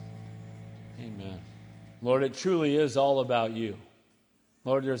Amen. Lord, it truly is all about you.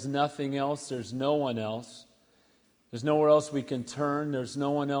 Lord, there's nothing else. There's no one else. There's nowhere else we can turn. There's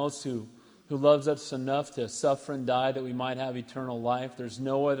no one else who loves us enough to suffer and die that we might have eternal life. There's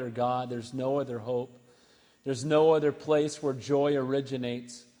no other God. There's no other hope. There's no other place where joy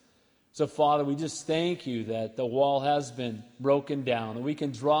originates. So, Father, we just thank you that the wall has been broken down, that we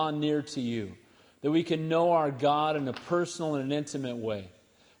can draw near to you, that we can know our God in a personal and an intimate way.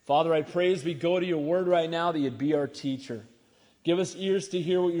 Father, I pray as we go to your word right now that you'd be our teacher. Give us ears to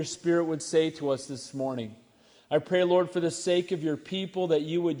hear what your Spirit would say to us this morning. I pray, Lord, for the sake of your people, that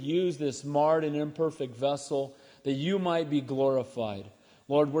you would use this marred and imperfect vessel, that you might be glorified.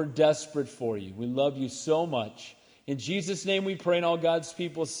 Lord, we're desperate for you. We love you so much. In Jesus' name we pray, and all God's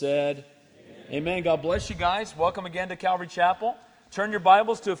people said, Amen. God bless you guys. Welcome again to Calvary Chapel. Turn your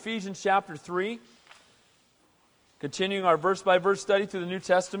Bibles to Ephesians chapter 3. Continuing our verse-by-verse study through the New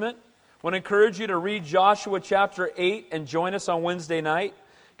Testament. I want to encourage you to read Joshua chapter 8 and join us on Wednesday night.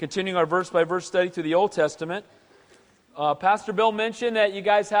 Continuing our verse-by-verse study through the Old Testament. Pastor Bill mentioned that you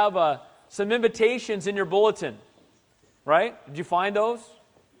guys have some invitations in your bulletin. Right? Did you find those?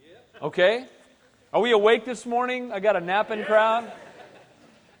 Okay. Are we awake this morning? I got a napping crowd.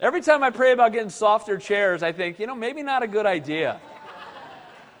 Every time I pray about getting softer chairs, I think, maybe not a good idea.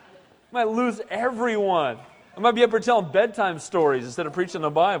 I might lose everyone. I might be up here telling bedtime stories instead of preaching the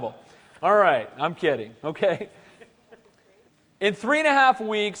Bible. All right, I'm kidding, okay? In 3.5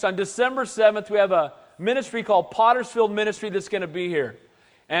 weeks, on December 7th, we have a ministry called Pottersfield Ministry that's going to be here.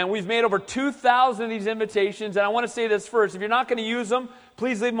 And we've made over 2,000 of these invitations. And I want to say this first. If you're not going to use them,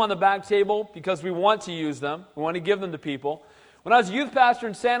 please leave them on the back table because we want to use them. We want to give them to people. When I was youth pastor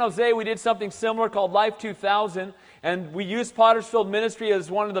in San Jose, we did something similar called Life 2000. And we used Pottersfield Ministry as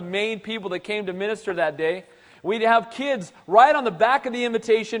one of the main people that came to minister that day. We'd have kids write on the back of the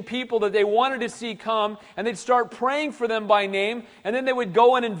invitation people that they wanted to see come. And they'd start praying for them by name. And then they would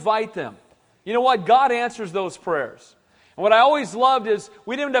go and invite them. You know what? God answers those prayers. And what I always loved is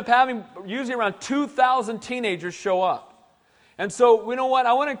we'd end up having usually around 2,000 teenagers show up. And so, you know what?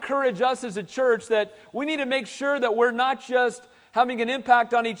 I want to encourage us as a church that we need to make sure that we're not just having an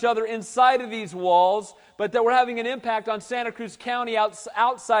impact on each other inside of these walls, but that we're having an impact on Santa Cruz County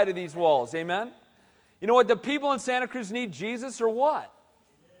outside of these walls. Amen? You know what? The people in Santa Cruz need Jesus or what?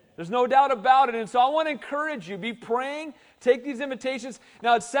 There's no doubt about it. And so I want to encourage you. Be praying. Take these invitations.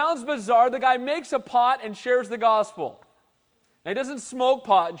 Now, it sounds bizarre. The guy makes a pot and shares the gospel. Now, he doesn't smoke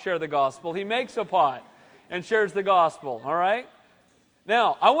pot and share the gospel. He makes a pot and shares the gospel. All right?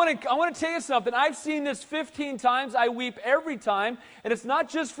 Now, I want to tell you something. I've seen this 15 times. I weep every time. And it's not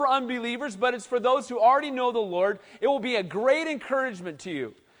just for unbelievers, but it's for those who already know the Lord. It will be a great encouragement to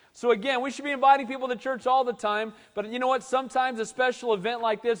you. So again, we should be inviting people to church all the time. But you know what? Sometimes a special event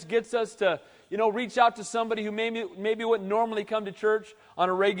like this gets us to, reach out to somebody who maybe wouldn't normally come to church on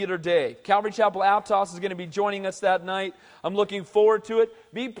a regular day. Calvary Chapel Aptos is going to be joining us that night. I'm looking forward to it.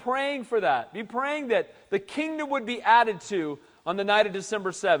 Be praying for that. Be praying that the kingdom would be added to on the night of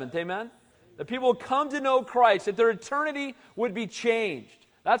December 7th. Amen? That people would come to know Christ, that their eternity would be changed.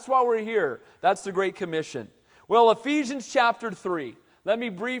 That's why we're here. That's the Great Commission. Well, Ephesians chapter 3. Let me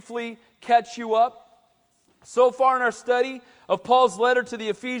briefly catch you up. So far in our study of Paul's letter to the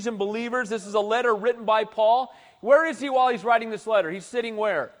Ephesian believers, this is a letter written by Paul. Where is he while he's writing this letter? He's sitting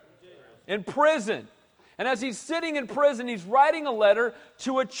where? In prison. And as he's sitting in prison, he's writing a letter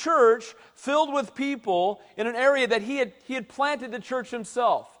to a church filled with people in an area that he had planted the church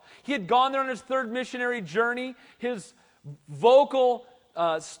himself. He had gone there on his third missionary journey. His vocal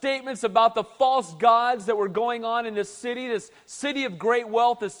statements about the false gods that were going on in this city of great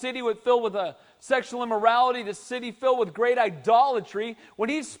wealth, this city filled with sexual immorality, this city filled with great idolatry. When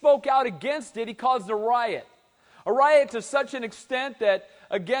he spoke out against it, he caused a riot. A riot to such an extent that,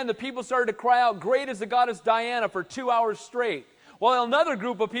 again, the people started to cry out, "Great is the goddess Diana," for 2 hours straight. While another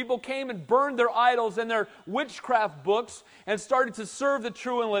group of people came and burned their idols and their witchcraft books and started to serve the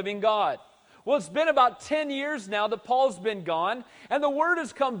true and living God. Well, it's been about 10 years now that Paul's been gone, and the word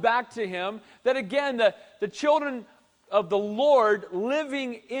has come back to him that, again, the children of the Lord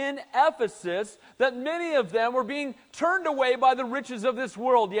living in Ephesus, that many of them were being turned away by the riches of this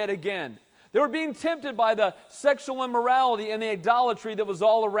world yet again. They were being tempted by the sexual immorality and the idolatry that was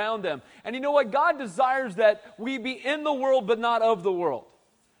all around them. And you know what? God desires that we be in the world but not of the world.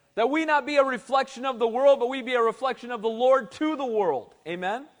 That we not be a reflection of the world, but we be a reflection of the Lord to the world.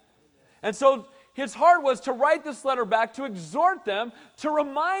 Amen? And so his heart was to write this letter back, to exhort them, to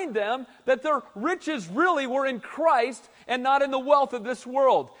remind them that their riches really were in Christ and not in the wealth of this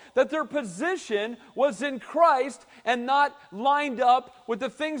world. That their position was in Christ and not lined up with the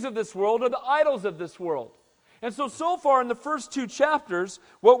things of this world or the idols of this world. And so far in the first 2 chapters,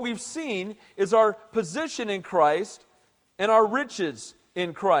 what we've seen is our position in Christ and our riches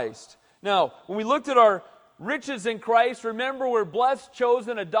in Christ. Now, when we looked at our riches in Christ, remember we're blessed,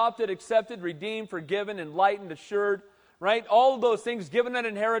 chosen, adopted, accepted, redeemed, forgiven, enlightened, assured, right? All of those things, given an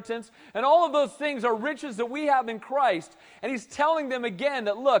inheritance, and all of those things are riches that we have in Christ. And he's telling them again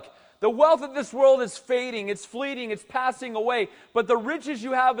that, look, the wealth of this world is fading, it's fleeting, it's passing away, but the riches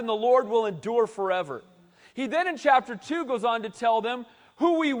you have in the Lord will endure forever. He then in chapter 2 goes on to tell them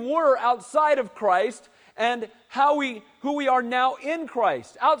who we were outside of Christ and who we are now in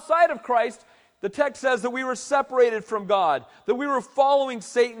Christ. Outside of Christ, the text says that we were separated from God, that we were following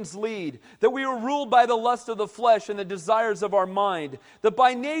Satan's lead, that we were ruled by the lust of the flesh and the desires of our mind, that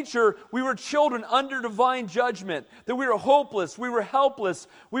by nature we were children under divine judgment, that we were hopeless, we were helpless,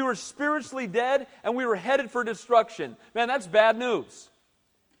 we were spiritually dead, and we were headed for destruction. Man, that's bad news.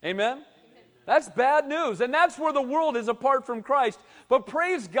 Amen? That's bad news, and that's where the world is apart from Christ. But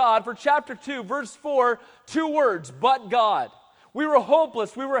praise God for chapter 2, verse 4, 2 words, but God. We were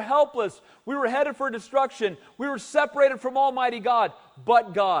hopeless, we were helpless, we were headed for destruction, we were separated from Almighty God,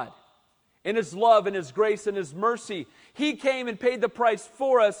 but God. In His love and His grace and His mercy, He came and paid the price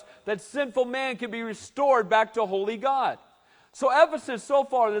for us that sinful man could be restored back to holy God. So Ephesus, so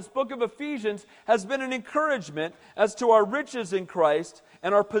far, this book of Ephesians, has been an encouragement as to our riches in Christ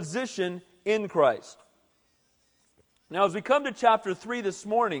and our position in Christ. Now, as we come to chapter 3 this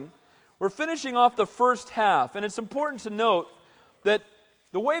morning, we're finishing off the first half, and it's important to note that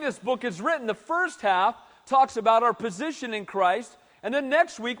the way this book is written, the first half talks about our position in Christ, and then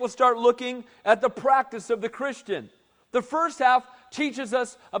next week we'll start looking at the practice of the Christian. The first half teaches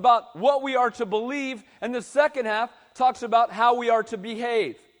us about what we are to believe, and the second half talks about how we are to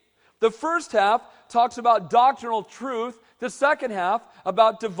behave. The first half talks about doctrinal truth, the second half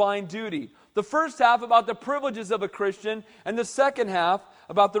about divine duty. The first half about the privileges of a Christian, and the second half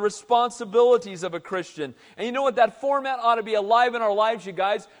about the responsibilities of a Christian. And you know what? That format ought to be alive in our lives, you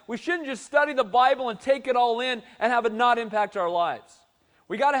guys. We shouldn't just study the Bible and take it all in and have it not impact our lives.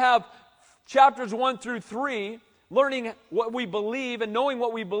 We got to have chapters 1 through 3, learning what we believe and knowing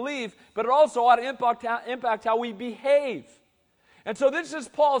what we believe, but it also ought to impact how we behave. And so this is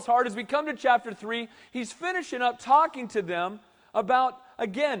Paul's heart. As we come to chapter 3, he's finishing up talking to them about,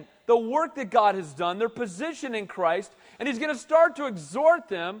 again, the work that God has done, their position in Christ, and he's going to start to exhort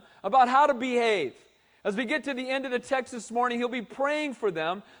them about how to behave. As we get to the end of the text this morning, he'll be praying for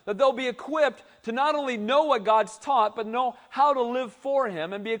them that they'll be equipped to not only know what God's taught, but know how to live for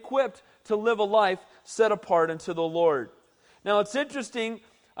Him and be equipped to live a life set apart unto the Lord. Now, it's interesting.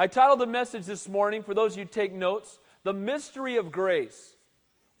 I titled the message this morning, for those of you who take notes, The Mystery of Grace.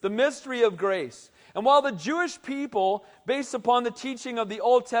 The mystery of grace. And while the Jewish people, based upon the teaching of the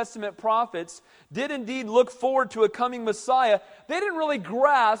Old Testament prophets, did indeed look forward to a coming Messiah, they didn't really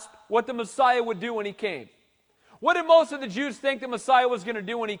grasp what the Messiah would do when He came. What did most of the Jews think the Messiah was going to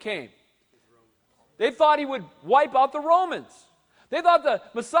do when He came? They thought He would wipe out the Romans. They thought the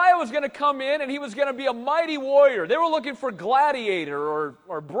Messiah was going to come in and He was going to be a mighty warrior. They were looking for Gladiator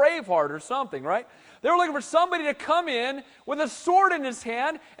or Braveheart or something, right? They were looking for somebody to come in with a sword in his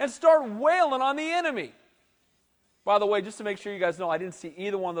hand and start wailing on the enemy. By the way, just to make sure you guys know, I didn't see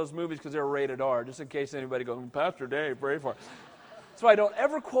either one of those movies because they were rated R, just in case anybody goes, Pastor Dave, Braveheart. That's why I don't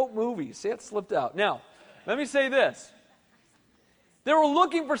ever quote movies. See, it slipped out. Now, let me say this. They were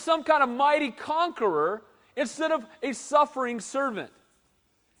looking for some kind of mighty conqueror instead of a suffering servant.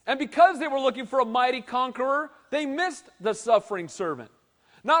 And because they were looking for a mighty conqueror, they missed the suffering servant.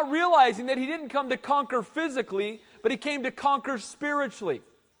 Not realizing that He didn't come to conquer physically, but He came to conquer spiritually.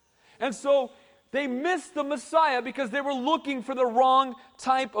 And so they missed the Messiah because they were looking for the wrong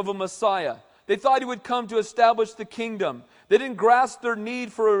type of a Messiah. They thought He would come to establish the kingdom. They didn't grasp their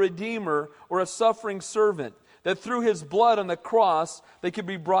need for a Redeemer or a suffering servant, that through His blood on the cross, they could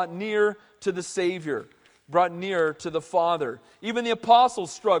be brought near to the Savior, brought near to the Father. Even the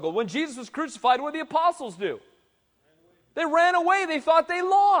apostles struggled. When Jesus was crucified, what did the apostles do? They ran away. They thought they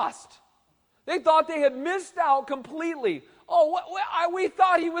lost. They thought they had missed out completely. Oh, we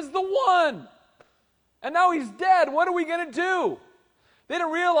thought He was the one. And now He's dead. What are we going to do? They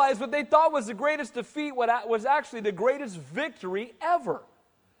didn't realize what they thought was the greatest defeat was actually the greatest victory ever.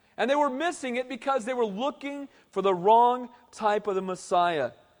 And they were missing it because they were looking for the wrong type of the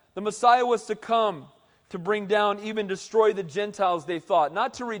Messiah. The Messiah was to come to bring down, even destroy the Gentiles, they thought.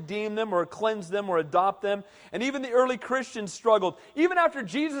 Not to redeem them or cleanse them or adopt them. And even the early Christians struggled. Even after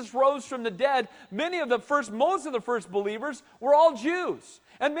Jesus rose from the dead, most of the first believers were all Jews.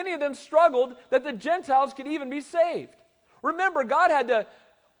 And many of them struggled that the Gentiles could even be saved. Remember, God had to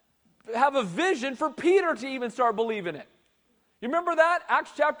have a vision for Peter to even start believing it. You remember that? Acts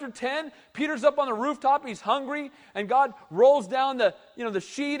chapter 10, Peter's up on the rooftop, he's hungry, and God rolls down the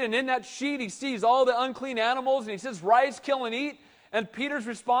sheet, and in that sheet he sees all the unclean animals, and he says, rise, kill, and eat. And Peter's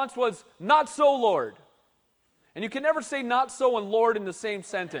response was, not so, Lord. And you can never say not so and Lord in the same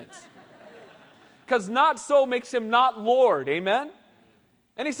sentence. Because not so makes him not Lord, amen?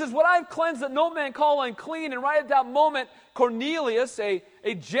 And he says, what I've cleansed that no man call unclean. And right at that moment, Cornelius, a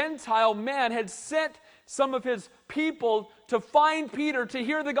Gentile man, had sent some of his people to find Peter to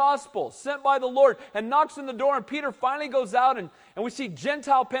hear the gospel, sent by the Lord, and knocks on the door, and Peter finally goes out, and we see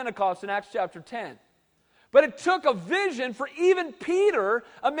Gentile Pentecost in Acts chapter 10. But it took a vision for even Peter,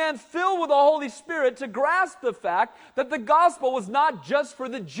 a man filled with the Holy Spirit, to grasp the fact that the gospel was not just for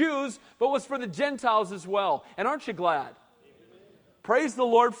the Jews, but was for the Gentiles as well. And aren't you glad? Amen. Praise the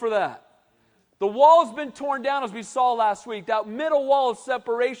Lord for that. The wall's been torn down, as we saw last week, that middle wall of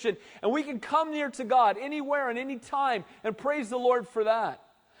separation, and we can come near to God anywhere and any time, and praise the Lord for that.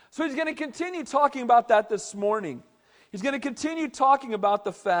 So he's going to continue talking about that this morning. He's going to continue talking about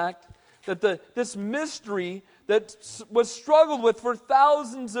the fact that this mystery that was struggled with for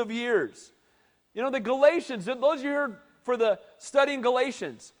thousands of years. You know, the Galatians, those of you here for the study in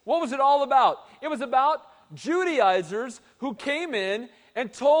Galatians, what was it all about? It was about Judaizers who came in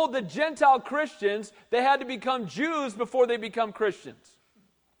and told the Gentile Christians they had to become Jews before they become Christians.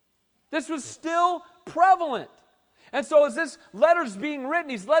 This was still prevalent. And so as this letter's being written,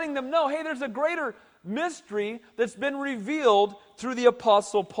 he's letting them know, hey, there's a greater mystery that's been revealed through the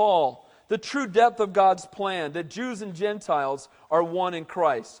Apostle Paul. The true depth of God's plan, that Jews and Gentiles are one in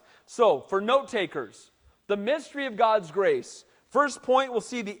Christ. So, for note takers, the mystery of God's grace. First point, we'll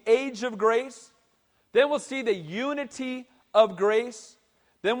see the age of grace. Then we'll see the unity of grace.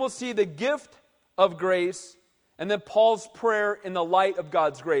 Then we'll see the gift of grace, and then Paul's prayer in the light of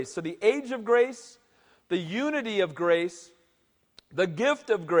God's grace. So the age of grace, the unity of grace, the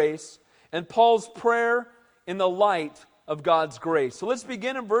gift of grace, and Paul's prayer in the light of God's grace. So let's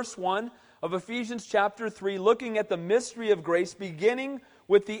begin in verse 1 of Ephesians chapter 3, looking at the mystery of grace, beginning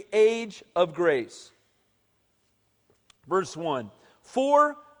with the age of grace. Verse 1,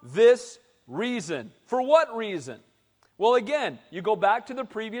 for this reason. For what reason? Well, again, you go back to the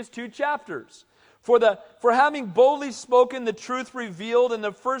previous two chapters. For having boldly spoken the truth revealed in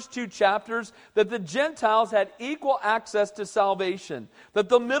the first two chapters, that the Gentiles had equal access to salvation, that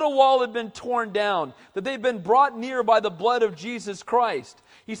the middle wall had been torn down, that they'd been brought near by the blood of Jesus Christ.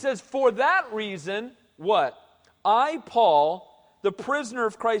 He says, for that reason, what? I, Paul, the prisoner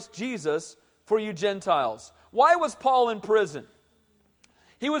of Christ Jesus, for you Gentiles. Why was Paul in prison?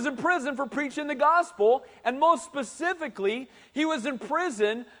 He was in prison for preaching the gospel, and most specifically, he was in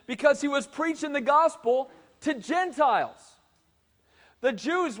prison because he was preaching the gospel to Gentiles. The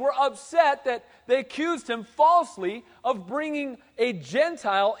Jews were upset that they accused him falsely of bringing a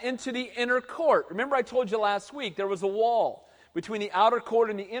Gentile into the inner court. Remember, I told you last week there was a wall between the outer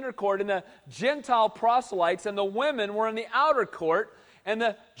court and the inner court, and the Gentile proselytes and the women were in the outer court, and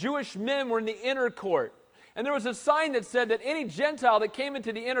the Jewish men were in the inner court. And there was a sign that said that any Gentile that came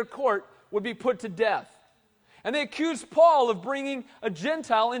into the inner court would be put to death. And they accused Paul of bringing a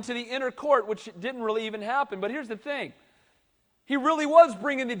Gentile into the inner court, which didn't really even happen. But here's the thing. He really was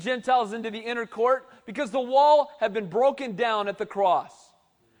bringing the Gentiles into the inner court because the wall had been broken down at the cross.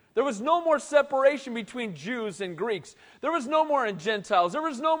 There was no more separation between Jews and Greeks. There was no more Gentiles. There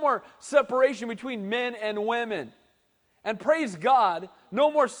was no more separation between men and women. And praise God,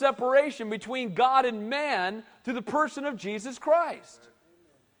 no more separation between God and man through the person of Jesus Christ.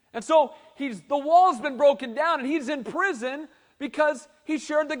 And so the wall's been broken down, and he's in prison because he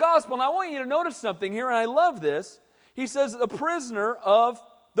shared the gospel. And I want you to notice something here, and I love this. He says, a prisoner of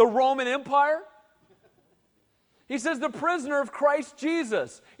the Roman Empire. He says, the prisoner of Christ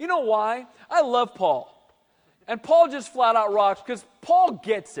Jesus. You know why? I love Paul. And Paul just flat out rocks because Paul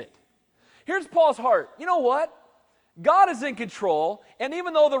gets it. Here's Paul's heart. You know what? God is in control, and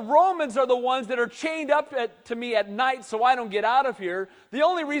even though the Romans are the ones that are chained up to me at night so I don't get out of here, the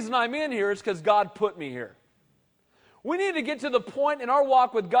only reason I'm in here is because God put me here. We need to get to the point in our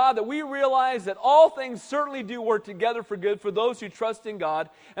walk with God that we realize that all things certainly do work together for good for those who trust in God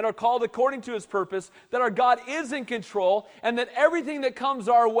and are called according to His purpose, that our God is in control, and that everything that comes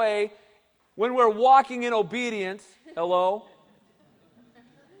our way when we're walking in obedience, hello?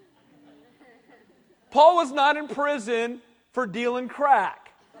 Paul was not in prison for dealing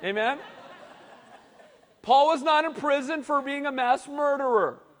crack. Amen? Paul was not in prison for being a mass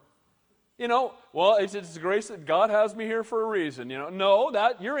murderer. Well, it's the grace that God has me here for a reason. No,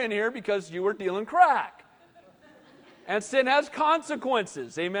 that you're in here because you were dealing crack. And sin has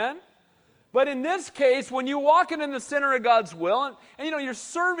consequences. Amen? But in this case, when you walk in the center of God's will, and you're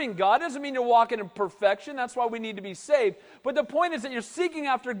serving God, doesn't mean you're walking in perfection. That's why we need to be saved. But the point is that you're seeking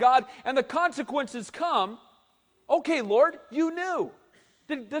after God, and the consequences come. Okay, Lord, you knew.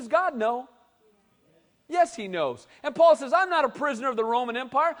 Does God know? Yes, He knows. And Paul says, I'm not a prisoner of the Roman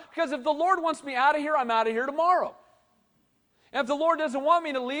Empire, because if the Lord wants me out of here, I'm out of here tomorrow. And if the Lord doesn't want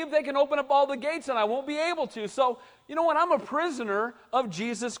me to leave, they can open up all the gates, and I won't be able to. So, you know what? I'm a prisoner of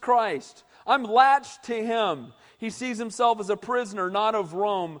Jesus Christ. I'm latched to Him. He sees himself as a prisoner, not of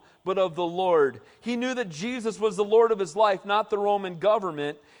Rome, but of the Lord. He knew that Jesus was the Lord of his life, not the Roman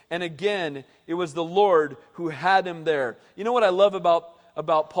government. And again, it was the Lord who had him there. You know what I love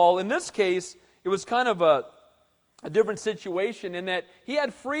about Paul? In this case, it was kind of a different situation in that he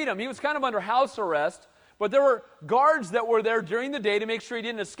had freedom. He was kind of under house arrest, but there were guards that were there during the day to make sure he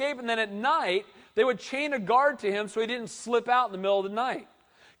didn't escape. And then at night, they would chain a guard to him so he didn't slip out in the middle of the night.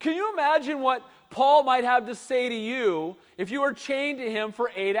 Can you imagine what Paul might have to say to you if you were chained to him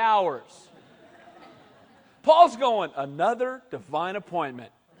for 8 hours? Paul's going, another divine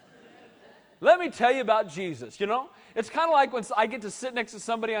appointment. Let me tell you about Jesus, It's kind of like when I get to sit next to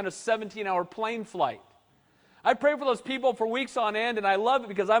somebody on a 17-hour plane flight. I pray for those people for weeks on end, and I love it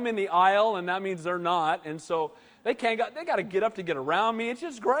because I'm in the aisle, and that means they're not. And so they got to get up to get around me. It's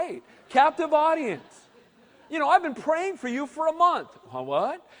just great. Captive audience. I've been praying for you for a month.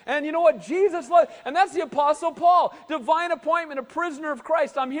 What? And you know what? Jesus loved. And that's the Apostle Paul. Divine appointment, a prisoner of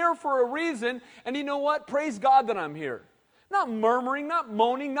Christ. I'm here for a reason. And you know what? Praise God that I'm here. Not murmuring, not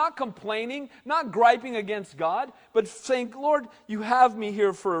moaning, not complaining, not griping against God, but saying, Lord, you have me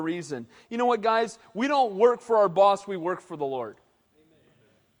here for a reason. You know what, guys? We don't work for our boss, we work for the Lord.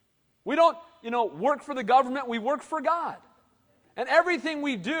 We don't, work for the government, we work for God. And everything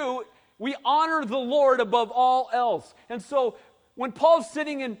we do, we honor the Lord above all else. And so when Paul's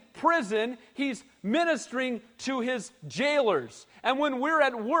sitting in prison, he's ministering to his jailers. And when we're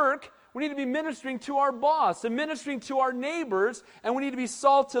at work, we need to be ministering to our boss and ministering to our neighbors. And we need to be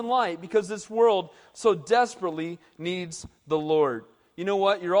salt and light because this world so desperately needs the Lord. You know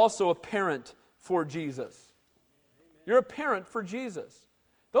what? You're also a parent for Jesus. You're a parent for Jesus.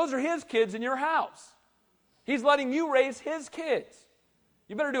 Those are His kids in your house. He's letting you raise His kids.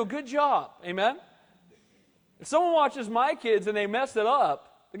 You better do a good job. Amen? If someone watches my kids and they mess it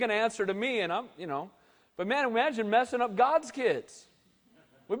up, they're going to answer to me, and But man, imagine messing up God's kids.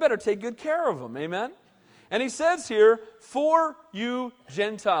 We better take good care of them. Amen? And he says here, for you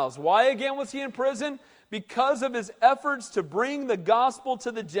Gentiles. Why again was he in prison? Because of his efforts to bring the gospel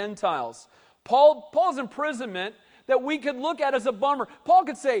to the Gentiles. Paul's imprisonment that we could look at as a bummer. Paul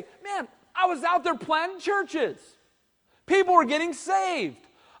could say, man, I was out there planting churches. People were getting saved.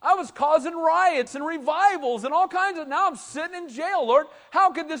 I was causing riots and revivals and all kinds of... Now I'm sitting in jail, Lord.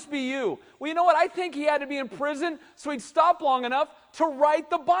 How could this be you? Well, you know what? I think he had to be in prison so he'd stop long enough to write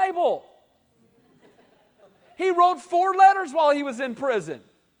the Bible. He wrote 4 letters while he was in prison.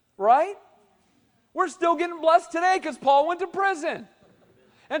 Right? We're still getting blessed today because Paul went to prison.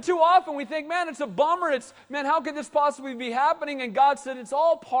 And too often we think, man, it's a bummer. Man, how could this possibly be happening? And God said, it's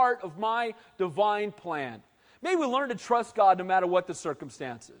all part of my divine plan. May we learn to trust God no matter what the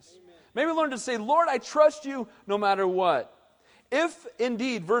circumstances. Amen. May we learn to say, Lord, I trust you no matter what. If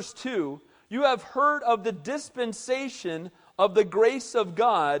indeed, verse 2, you have heard of the dispensation of the grace of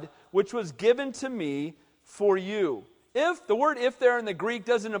God, which was given to me for you. If, the word if there in the Greek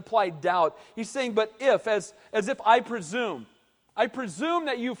doesn't imply doubt. He's saying, but if, as if I presume. I presume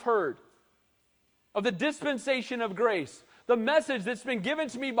that you've heard of the dispensation of grace. The message that's been given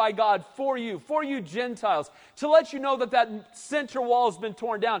to me by God for you Gentiles, to let you know that center wall has been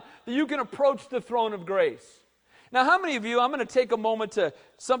torn down, that you can approach the throne of grace. Now, how many of you, I'm going to take a moment to,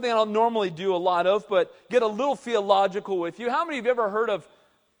 something I don't normally do a lot of, but get a little theological with you. How many of you ever heard of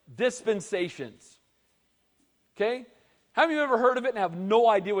dispensations? Okay? How many of you ever heard of it and have no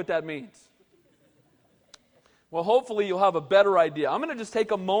idea what that means? Well, hopefully you'll have a better idea. I'm going to just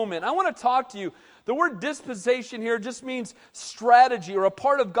take a moment. I want to talk to you. The word dispensation here just means strategy or a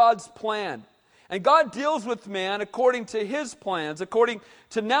part of God's plan. And God deals with man according to His plans, according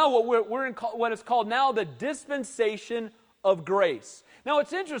to now what is called now the dispensation of grace. Now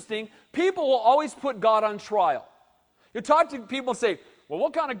it's interesting, people will always put God on trial. You talk to people and say, well,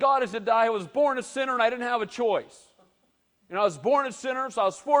 what kind of God is it that I was born a sinner and I didn't have a choice? You know, I was born a sinner, so I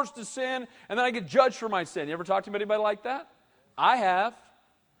was forced to sin, and then I get judged for my sin. You ever talk to anybody like that? I have.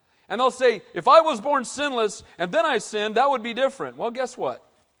 And they'll say, if I was born sinless and then I sinned, that would be different. Well, guess what?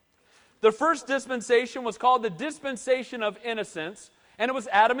 The first dispensation was called the dispensation of innocence, and it was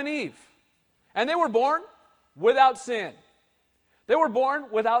Adam and Eve. And they were born without sin. They were born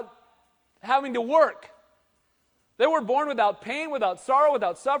without having to work. They were born without pain, without sorrow,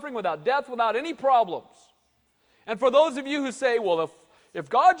 without suffering, without death, without any problems. And for those of you who say, well, if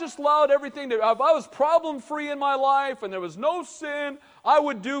God just allowed everything to, if I was problem-free in my life and there was no sin, I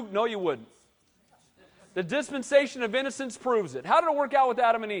would do, no, you wouldn't. The dispensation of innocence proves it. How did it work out with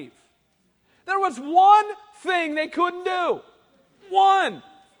Adam and Eve? There was one thing they couldn't do. One.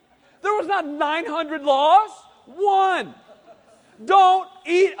 There was not 900 laws. One. Don't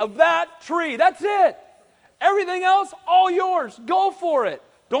eat of that tree. That's it. Everything else, all yours. Go for it.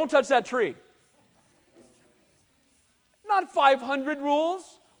 Don't touch that tree. Not 500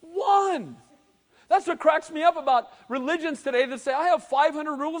 rules. One. That's what cracks me up about religions today that say, I have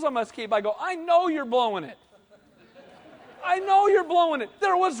 500 rules I must keep. I go, I know you're blowing it. I know you're blowing it.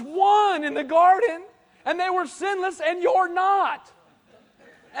 There was one in the garden, and they were sinless, and you're not.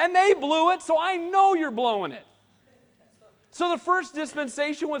 And they blew it, so I know you're blowing it. So the first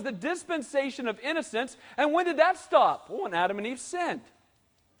dispensation was the dispensation of innocence, and when did that stop? Well, when Adam and Eve sinned.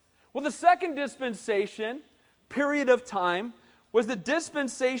 Well, the second dispensation, period of time, was the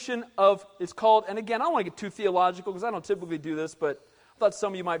dispensation of, it's called, and again, I don't want to get too theological because I don't typically do this, but I thought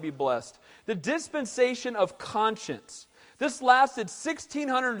some of you might be blessed. The dispensation of conscience. This lasted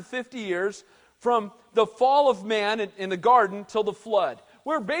 1,650 years from the fall of man in the garden till the flood,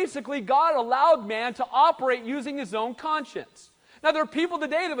 where basically God allowed man to operate using his own conscience. Now, there are people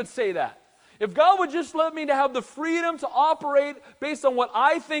today that would say that. If God would just let me to have the freedom to operate based on what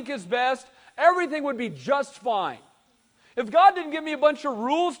I think is best, everything would be just fine. If God didn't give me a bunch of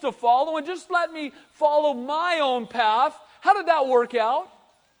rules to follow and just let me follow my own path, how did that work out?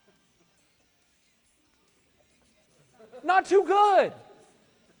 Not too good.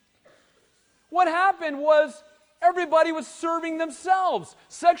 What happened was everybody was serving themselves.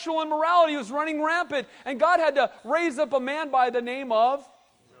 Sexual immorality was running rampant, and God had to raise up a man by the name of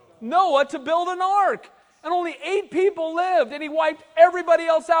Noah to build an ark. And only 8 people lived, and he wiped everybody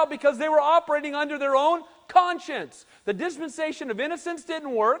else out because they were operating under their own conscience. The dispensation of innocence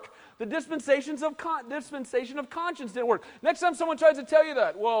didn't work. The dispensation of conscience didn't work. Next time someone tries to tell you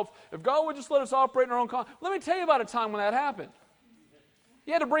that, well, if God would just let us operate in our own conscience, let me tell you about a time when that happened.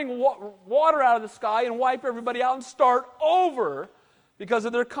 He had to bring water out of the sky and wipe everybody out and start over because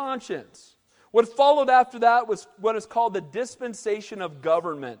of their conscience. What followed after that was what is called the dispensation of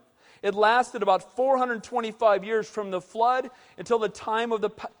government. It lasted about 425 years from the flood until the time of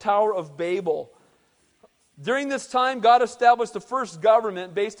the Tower of Babel. During this time, God established the first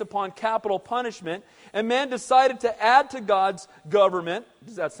government based upon capital punishment, and man decided to add to God's government.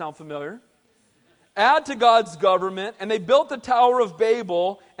 Does that sound familiar? Add to God's government, and they built the Tower of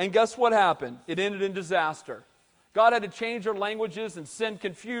Babel, and guess what happened? It ended in disaster. God had to change their languages and send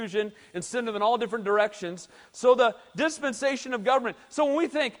confusion and send them in all different directions. So the dispensation of government. So when we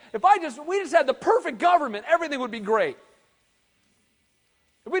think, if we just had the perfect government, everything would be great.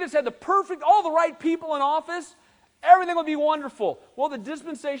 If we just had all the right people in office, everything would be wonderful. Well, the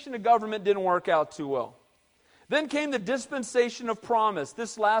dispensation of government didn't work out too well. Then came the dispensation of promise.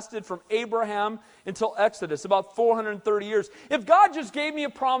 This lasted from Abraham until Exodus, about 430 years. If God just gave me a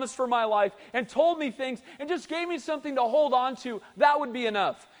promise for my life and told me things and just gave me something to hold on to, that would be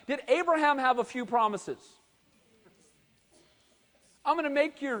enough. Did Abraham have a few promises? I'm going to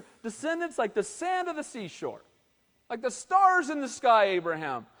make your descendants like the sand of the seashore, like the stars in the sky,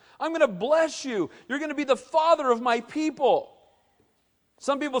 Abraham. I'm going to bless you. You're going to be the father of my people.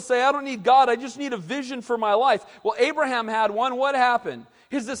 Some people say, I don't need God, I just need a vision for my life. Well, Abraham had one. What happened?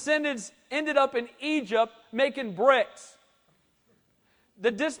 His descendants ended up in Egypt making bricks. The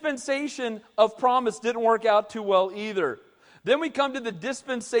dispensation of promise didn't work out too well either. Then we come to the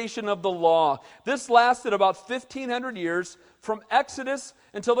dispensation of the law. This lasted about 1,500 years from Exodus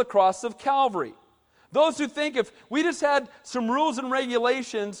until the cross of Calvary. Those who think if we just had some rules and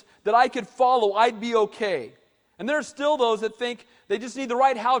regulations that I could follow, I'd be okay. And there are still those that think they just need the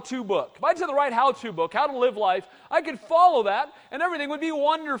right how-to book. If I just had the right how-to book, how to live life, I could follow that and everything would be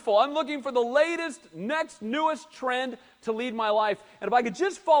wonderful. I'm looking for the latest, next, newest trend to lead my life. And if I could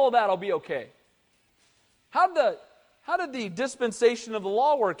just follow that, I'll be okay. How did the dispensation of the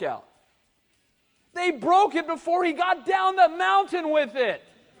law work out? They broke it before he got down the mountain with it.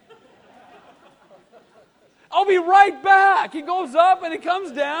 I'll be right back. He goes up and he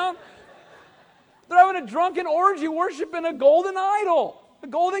comes down. They're having a drunken orgy worshiping a golden idol, a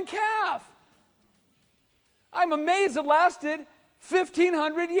golden calf. I'm amazed it lasted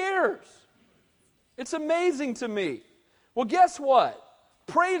 1,500 years. It's amazing to me. Well, guess what?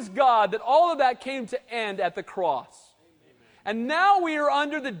 Praise God that all of that came to end at the cross. And now we are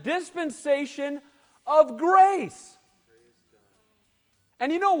under the dispensation of grace.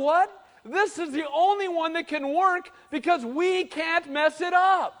 And you know what? This is the only one that can work because we can't mess it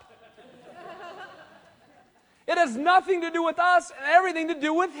up. It has nothing to do with us and everything to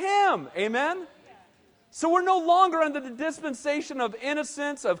do with Him. Amen? So we're no longer under the dispensation of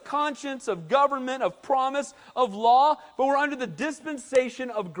innocence, of conscience, of government, of promise, of law, but we're under the dispensation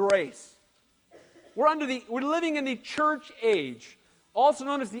of grace. We're living in the church age, also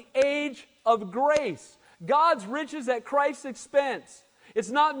known as the age of grace. God's riches at Christ's expense. It's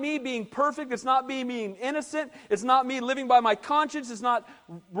not me being perfect. It's not me being innocent. It's not me living by my conscience. It's not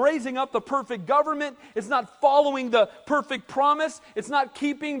raising up the perfect government. It's not following the perfect promise. It's not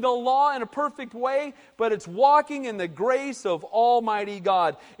keeping the law in a perfect way, but it's walking in the grace of Almighty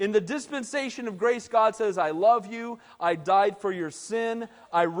God. In the dispensation of grace, God says, I love you. I died for your sin.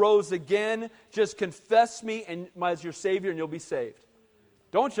 I rose again. Just confess me as your Savior and you'll be saved.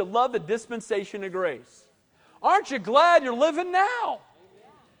 Don't you love the dispensation of grace? Aren't you glad you're living now?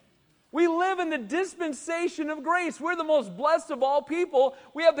 We live in the dispensation of grace. We're the most blessed of all people.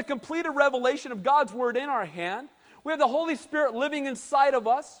 We have the completed revelation of God's Word in our hand. We have the Holy Spirit living inside of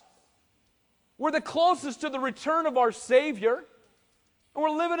us. We're the closest to the return of our Savior. And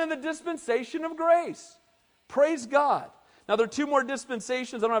we're living in the dispensation of grace. Praise God. Now, there are two more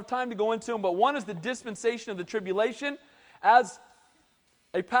dispensations. I don't have time to go into them, but one is the dispensation of the tribulation. As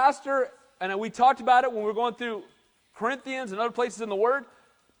a pastor, and we talked about it when we were going through Corinthians and other places in the Word,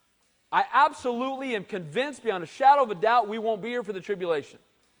 I absolutely am convinced beyond a shadow of a doubt we won't be here for the tribulation.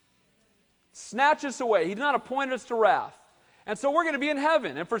 Snatch us away. He did not appoint us to wrath. And so we're going to be in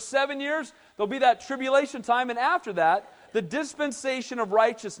heaven. And for 7 years, there'll be that tribulation time. And after that, the dispensation of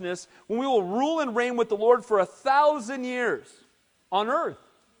righteousness, when we will rule and reign with the Lord for 1,000 years on earth.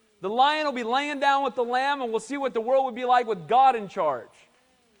 The lion will be laying down with the lamb, and we'll see what the world would be like with God in charge.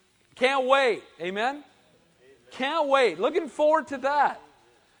 Can't wait. Amen? Can't wait. Looking forward to that.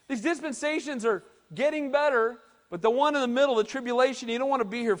 These dispensations are getting better, but the one in the middle, the tribulation, you don't want to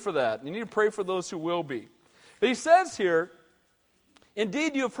be here for that. You need to pray for those who will be. But he says here,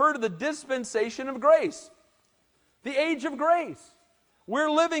 indeed you have heard of the dispensation of grace, the age of grace. We're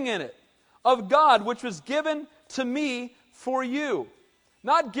living in it, of God, which was given to me for you.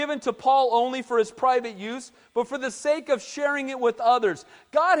 Not given to Paul only for his private use, but for the sake of sharing it with others.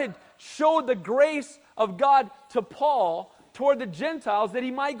 God had showed the grace of God to Paul toward the Gentiles that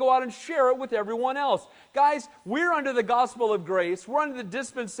he might go out and share it with everyone else. Guys, we're under the gospel of grace. We're under the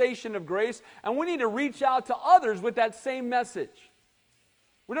dispensation of grace, and we need to reach out to others with that same message.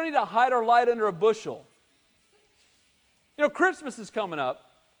 We don't need to hide our light under a bushel. You know, Christmas is coming up.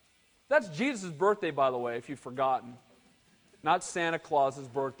 That's Jesus' birthday, by the way, if you've forgotten. Not Santa Claus's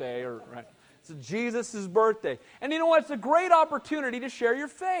birthday. Right? It's Jesus' birthday. And you know what? It's a great opportunity to share your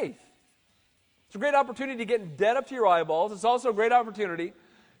faith. It's a great opportunity to get dead up to your eyeballs. It's also a great opportunity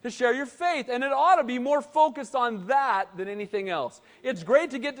to share your faith. And it ought to be more focused on that than anything else. It's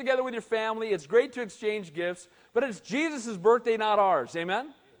great to get together with your family. It's great to exchange gifts. But it's Jesus' birthday, not ours.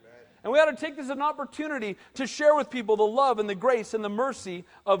 Amen? And we ought to take this as an opportunity to share with people the love and the grace and the mercy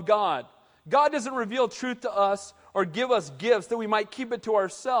of God. God doesn't reveal truth to us or give us gifts that we might keep it to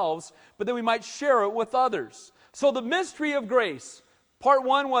ourselves, but that we might share it with others. So the mystery of grace, part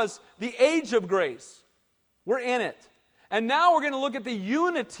one was the age of grace. We're in it. And now we're going to look at the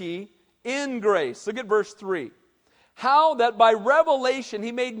unity in grace. Look at verse 3. How that by revelation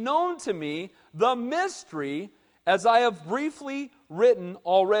he made known to me the mystery, as I have briefly written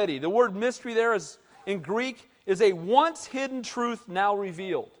already. The word mystery there is in Greek is a once hidden truth now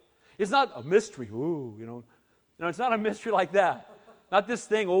revealed. It's not a mystery. Ooh, No, it's not a mystery like that. Not this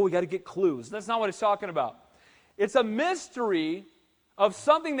thing, we got to get clues. That's not what he's talking about. It's a mystery of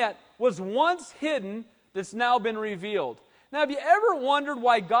something that was once hidden that's now been revealed. Now, have you ever wondered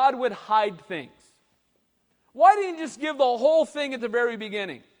why God would hide things? Why didn't he just give the whole thing at the very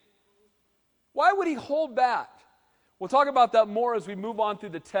beginning? Why would he hold back? We'll talk about that more as we move on through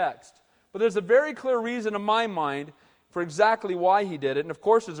the text. But there's a very clear reason in my mind for exactly why he did it. And of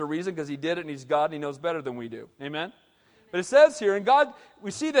course there's a reason, because he did it and he's God and he knows better than we do. Amen? But it says here, we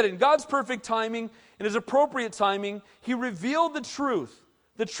see that in God's perfect timing, in his appropriate timing, he revealed the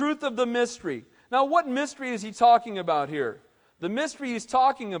truth of the mystery. Now, what mystery is he talking about here? The mystery he's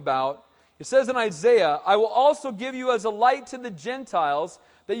talking about It says in Isaiah, I will also give you as a light to the Gentiles,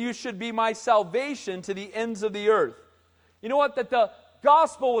 that you should be my salvation to the ends of the earth. You know what? That the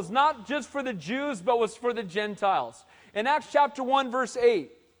gospel was not just for the Jews, but was for the Gentiles. In Acts chapter 1, verse 8,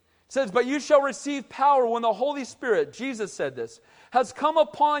 it says, but you shall receive power when the Holy Spirit, Jesus said this, has come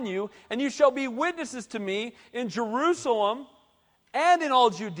upon you, and you shall be witnesses to me in Jerusalem and in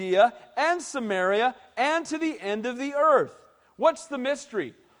all Judea and Samaria and to the end of the earth. What's the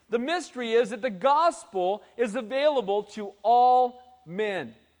mystery? The mystery is that the gospel is available to all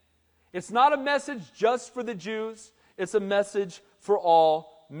men. It's not a message just for the Jews. It's a message for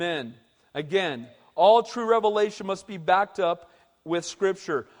all men. Again, all true revelation must be backed up with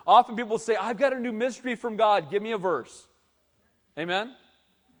Scripture. Often people say, I've got a new mystery from God. Give me a verse. Amen?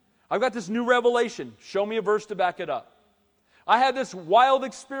 I've got this new revelation. Show me a verse to back it up. I had this wild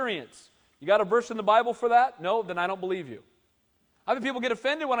experience. You got a verse in the Bible for that? No? Then I don't believe you. I've had people get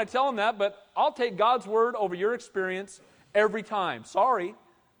offended when I tell them that, but I'll take God's word over your experience every time. Sorry.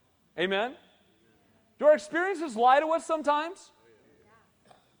 Amen? Do our experiences lie to us sometimes?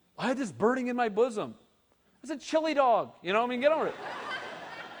 I had this burning in my bosom. It's a chili dog. You know, get over it.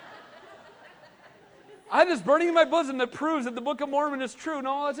 I had this burning in my bosom that proves that the Book of Mormon is true.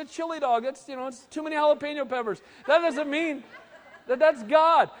 No, it's a chili dog. It's too many jalapeno peppers. That doesn't mean that that's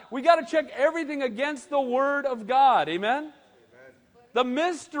God. We got to check everything against the Word of God. Amen? The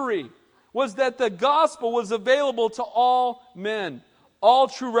mystery was that the gospel was available to all men. All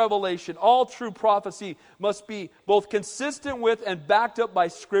true revelation, all true prophecy must be both consistent with and backed up by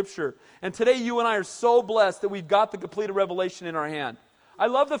Scripture. And today you and I are so blessed that we've got the completed revelation in our hand. I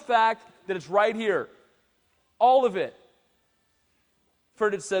love the fact that it's right here. All of it. I've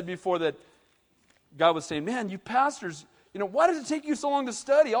heard it said before that God was saying, man, you pastors, why does it take you so long to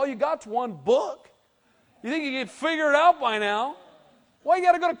study? All you got's one book. You think you can figure it out by now? Why you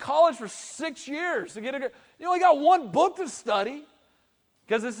got to go to college for 6 years to get it? You only got one book to study.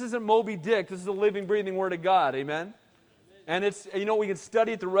 Because this isn't Moby Dick. This is the living, breathing Word of God. Amen? And it's, we can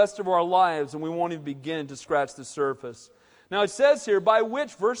study it the rest of our lives and we won't even begin to scratch the surface. Now it says here, by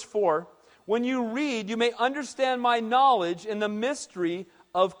which, verse 4, when you read, you may understand my knowledge in the mystery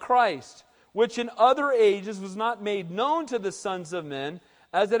of Christ, which in other ages was not made known to the sons of men,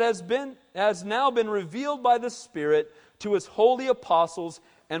 as it has now been revealed by the Spirit to His holy apostles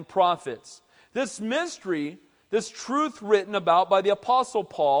and prophets. This mystery, this truth written about by the Apostle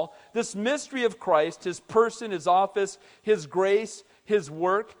Paul, this mystery of Christ, His person, His office, His grace, His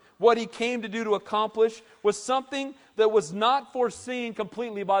work, what He came to do to accomplish, was something that was not foreseen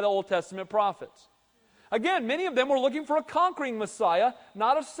completely by the Old Testament prophets. Again, many of them were looking for a conquering Messiah,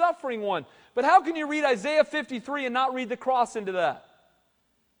 not a suffering one. But how can you read Isaiah 53 and not read the cross into that?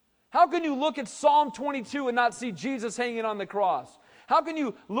 How can you look at Psalm 22 and not see Jesus hanging on the cross? How can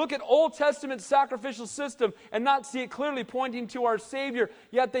you look at Old Testament sacrificial system and not see it clearly pointing to our Savior,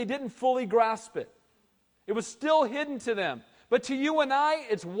 yet they didn't fully grasp it? It was still hidden to them. But to you and I,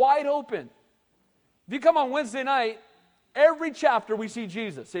 it's wide open. If you come on Wednesday night, every chapter we see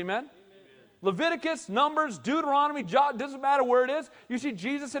Jesus. Amen? Amen. Leviticus, Numbers, Deuteronomy, doesn't matter where it is, you see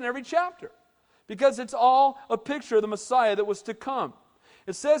Jesus in every chapter. Because it's all a picture of the Messiah that was to come.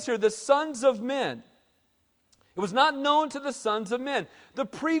 It says here, the sons of men. It was not known to the sons of men. The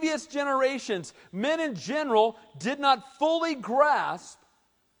previous generations, men in general, did not fully grasp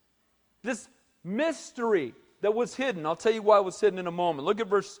this mystery that was hidden. I'll tell you why it was hidden in a moment. Look at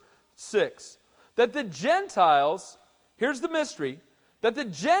verse 6. That the Gentiles, here's the mystery, that the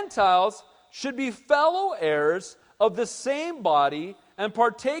Gentiles should be fellow heirs of the same body and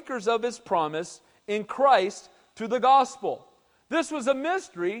partakers of His promise in Christ through the gospel. This was a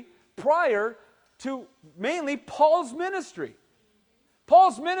mystery prior to mainly Paul's ministry.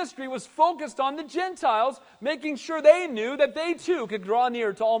 Paul's ministry was focused on the Gentiles, making sure they knew that they too could draw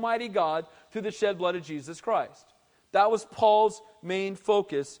near to Almighty God through the shed blood of Jesus Christ. That was Paul's main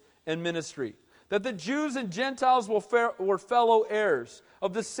focus and ministry. That the Jews and Gentiles were fellow heirs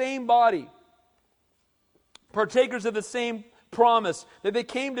of the same body, partakers of the same promise, that they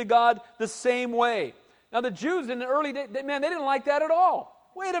came to God the same way. Now the Jews in the early days, man, they didn't like that at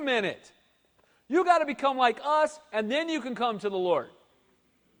all. Wait a minute. You got to become like us, and then you can come to the Lord.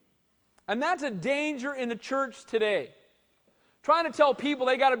 And that's a danger in the church today. Trying to tell people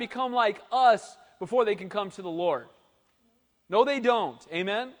they got to become like us before they can come to the Lord. No, they don't.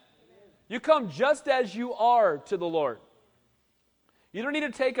 Amen? You come just as you are to the Lord. You don't need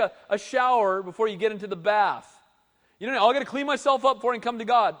to take a shower before you get into the bath. You don't know, I got to clean myself up before I can come to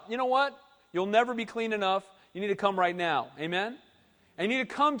God. You know what? You'll never be clean enough. You need to come right now. Amen? And you need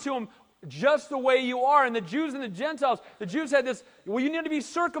to come to Him just the way you are. And the Jews and the Gentiles, the Jews had this, well, you need to be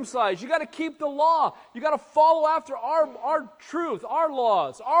circumcised. You got to keep the law. You got to follow after our truth, our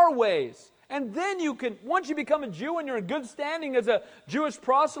laws, our ways. And then you can, once you become a Jew and you're in good standing as a Jewish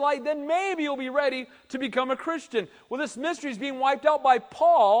proselyte, then maybe you'll be ready to become a Christian. Well, this mystery is being wiped out by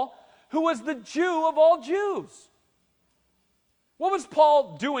Paul, who was the Jew of all Jews. What was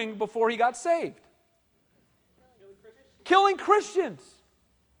Paul doing before he got saved? Killing Christians.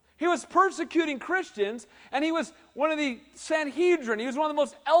 He was persecuting Christians, and he was one of the Sanhedrin. He was one of the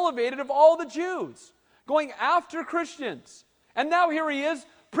most elevated of all the Jews, going after Christians. And now here he is,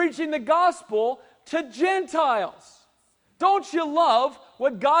 preaching the gospel to Gentiles. Don't you love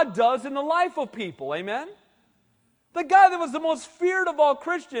what God does in the life of people? Amen? The guy that was the most feared of all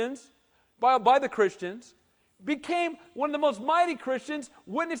Christians, by the Christians, became one of the most mighty Christians,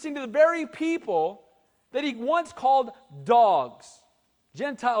 witnessing to the very people that he once called dogs,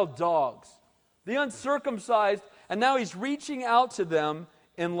 Gentile dogs, the uncircumcised, and now he's reaching out to them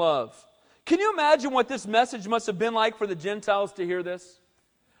in love. Can you imagine what this message must have been like for the Gentiles to hear this?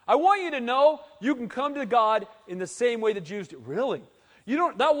 I want you to know you can come to God in the same way the Jews do. Really?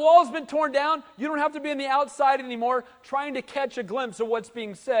 That wall's been torn down. You don't have to be on the outside anymore trying to catch a glimpse of what's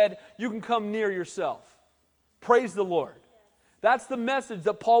being said. You can come near yourself. Praise the Lord. That's the message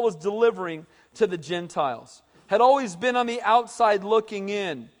that Paul was delivering to the Gentiles. Had always been on the outside looking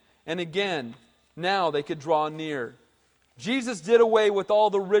in. And again, now they could draw near. Jesus did away with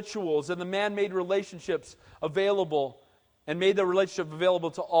all the rituals and the man-made relationships available and made the relationship available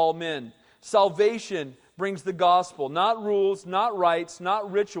to all men. Salvation brings the gospel, not rules, not rites,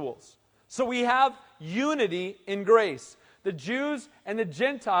 not rituals. So we have unity in grace. The Jews and the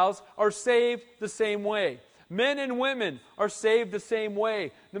Gentiles are saved the same way. Men and women are saved the same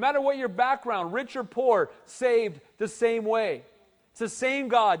way. No matter what your background, rich or poor, saved the same way. It's the same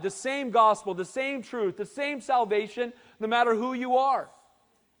God, the same gospel, the same truth, the same salvation, no matter who you are.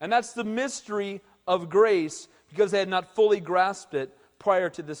 And that's the mystery of grace, because they had not fully grasped it prior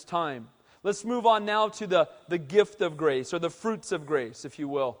to this time. Let's move on now to the gift of grace, or the fruits of grace, if you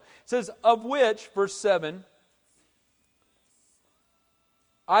will. It says, of which, verse 7,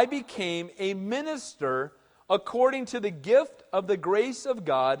 I became a minister according to the gift of the grace of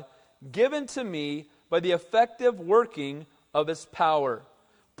God given to me by the effective working of His power.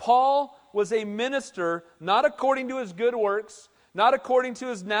 Paul was a minister not according to his good works, not according to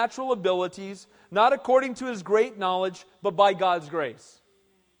his natural abilities, not according to his great knowledge, but by God's grace.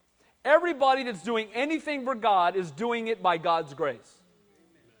 Everybody that's doing anything for God is doing it by God's grace.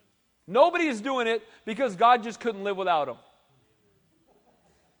 Nobody is doing it because God just couldn't live without him.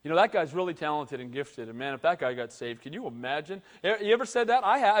 You know, that guy's really talented and gifted. And man, if that guy got saved, can you imagine? You ever said that?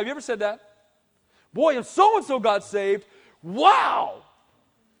 I have. Have you ever said that? Boy, if so-and-so got saved, wow!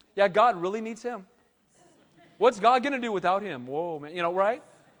 Yeah, God really needs him. What's God going to do without him? Whoa, man. You know, right?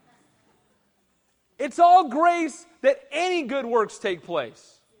 It's all grace that any good works take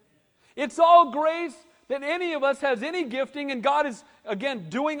place. It's all grace that any of us has any gifting, and God is, again,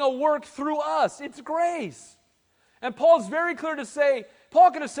 doing a work through us. It's grace. And Paul's very clear to say,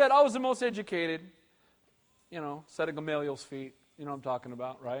 Paul could have said, I was the most educated, sat at Gamaliel's feet. You know what I'm talking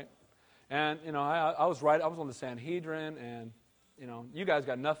about, right? And, I was right. I was on the Sanhedrin, and, you guys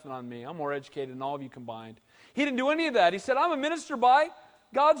got nothing on me. I'm more educated than all of you combined. He didn't do any of that. He said, I'm a minister by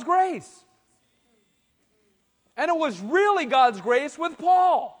God's grace. And it was really God's grace with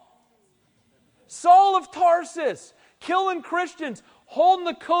Paul. Saul of Tarsus, killing Christians, holding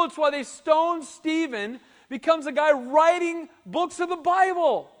the coats while they stoned Stephen, becomes a guy writing books of the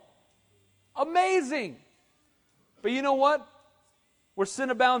Bible. Amazing. But you know what? Where sin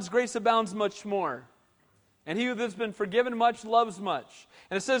abounds, grace abounds much more. And he who has been forgiven much loves much.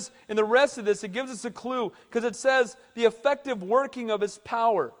 And it says in the rest of this, it gives us a clue, because it says the effective working of His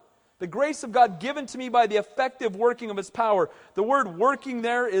power. The grace of God given to me by the effective working of His power. The word working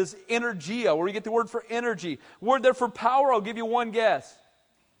there is energia, where you get the word for energy. The word there for power, I'll give you one guess.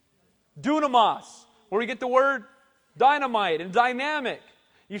 Dunamos, where you get the word dynamite and dynamic.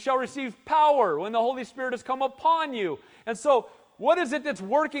 You shall receive power when the Holy Spirit has come upon you. And so, what is it that's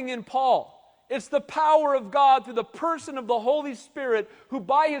working in Paul? It's the power of God through the person of the Holy Spirit, who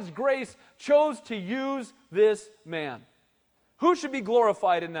by His grace chose to use this man. Who should be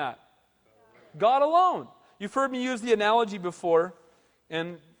glorified in that? God alone. You've heard me use the analogy before,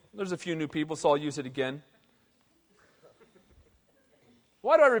 and there's a few new people, so I'll use it again.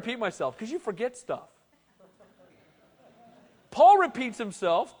 Why do I repeat myself? Because you forget stuff. Paul repeats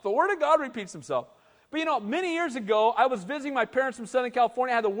himself. The Word of God repeats himself. But many years ago, I was visiting my parents from Southern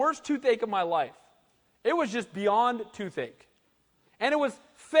California. I had the worst toothache of my life. It was just beyond toothache. And it was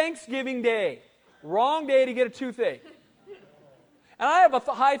Thanksgiving Day. Wrong day to get a toothache. And I have a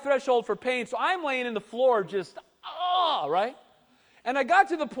high threshold for pain, so I'm laying in the floor just, right? And I got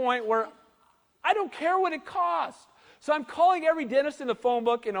to the point where I don't care what it costs. So I'm calling every dentist in the phone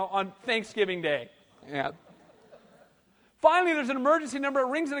book, on Thanksgiving Day. Yeah. Finally, there's an emergency number. It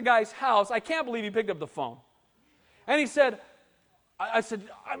rings at a guy's house. I can't believe he picked up the phone. And he said, I said,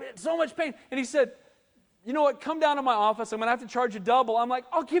 I'm in so much pain. And he said, you know what, come down to my office. I'm going to have to charge you double. I'm like,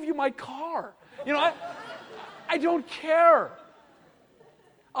 I'll give you my car. I don't care.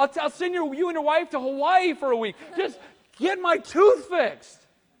 I'll send you and your wife to Hawaii for a week. Just get my tooth fixed.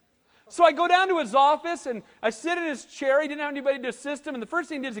 So I go down to his office, and I sit in his chair. He didn't have anybody to assist him, and the first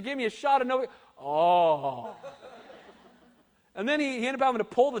thing he did is he gave me a shot of Novocaine. Oh. And then he ended up having to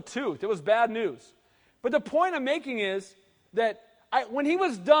pull the tooth. It was bad news. But the point I'm making is that when he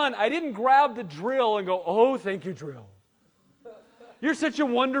was done, I didn't grab the drill and go, oh, thank you, drill. You're such a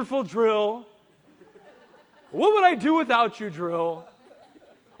wonderful drill. What would I do without you, drill?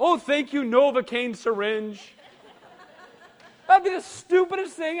 Oh, thank you, Novocaine syringe. That'd be the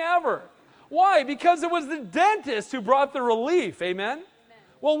stupidest thing ever. Why? Because it was the dentist who brought the relief. Amen? Amen.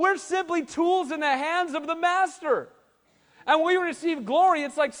 Well, we're simply tools in the hands of the master. And when we receive glory,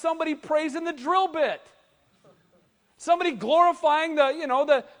 it's like somebody praising the drill bit. Somebody glorifying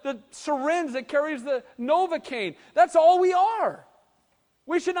the syringe that carries the Novocaine. That's all we are.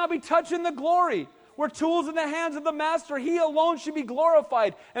 We should not be touching the glory. We're tools in the hands of the master. He alone should be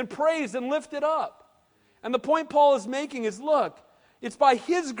glorified and praised and lifted up. And the point Paul is making is, look, it's by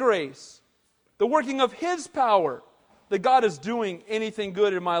His grace, the working of His power, that God is doing anything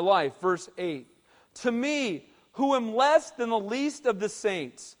good in my life. Verse 8. To me, who am less than the least of the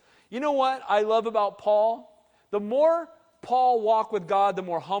saints. You know what I love about Paul? The more Paul walked with God, the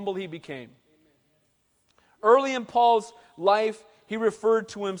more humble he became. Early in Paul's life, he referred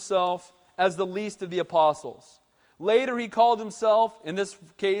to himself as the least of the apostles. Later, he called himself, in this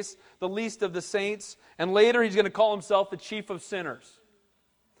case, the least of the saints. And later, he's going to call himself the chief of sinners.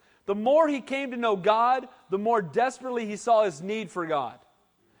 The more he came to know God, the more desperately he saw his need for God.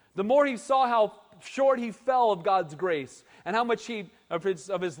 The more he saw how short he fell of God's grace, and how much of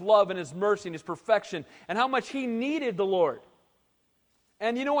his love and His mercy and His perfection, and how much he needed the Lord.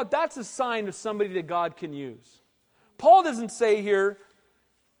 And you know what? That's a sign of somebody that God can use. Paul doesn't say here,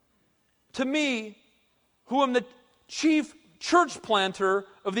 to me, who am the chief church planter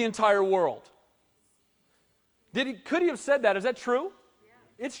of the entire world. Could he have said that? Is that true?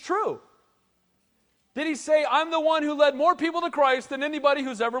 Yeah. It's true. Did he say, I'm the one who led more people to Christ than anybody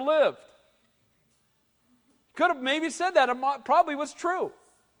who's ever lived? Could have maybe said that. It probably was true.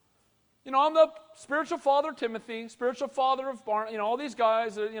 I'm the spiritual father of Timothy, spiritual father of Barnabas, all these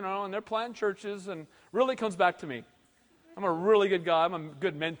guys, and they're planting churches, and really comes back to me. I'm a really good guy. I'm a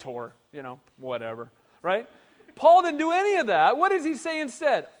good mentor, whatever, right? Paul didn't do any of that. What does he say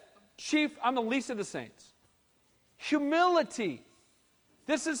instead? Chief, I'm the least of the saints. Humility.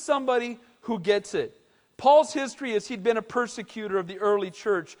 This is somebody who gets it. Paul's history is he'd been a persecutor of the early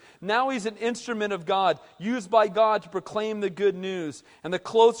church. Now he's an instrument of God, used by God to proclaim the good news. And the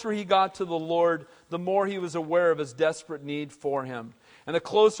closer he got to the Lord, the more he was aware of his desperate need for Him. And the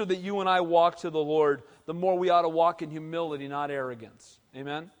closer that you and I walk to the Lord, the more we ought to walk in humility, not arrogance.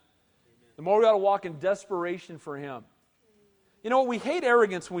 Amen? The more we ought to walk in desperation for Him. You know what? We hate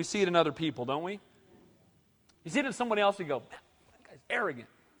arrogance when we see it in other people, don't we? You see it in somebody else, you go, that guy's arrogant,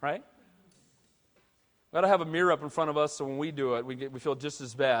 right? We've got to have a mirror up in front of us so when we do it, we feel just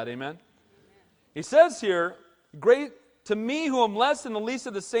as bad. Amen? He says here, great to me who am less than the least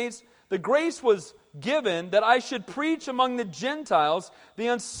of the saints, the grace was given that I should preach among the Gentiles the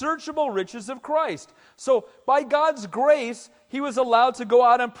unsearchable riches of Christ. So by God's grace, he was allowed to go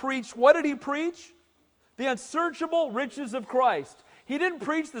out and preach. What did he preach? The unsearchable riches of Christ. He didn't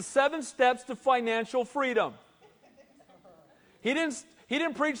preach the 7 steps to financial freedom. He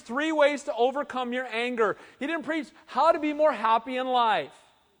didn't preach 3 ways to overcome your anger. He didn't preach how to be more happy in life.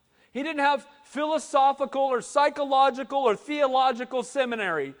 He didn't have philosophical or psychological or theological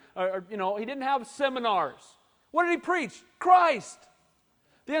seminary. He didn't have seminars. What did he preach? Christ.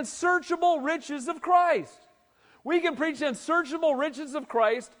 The unsearchable riches of Christ. We can preach the unsearchable riches of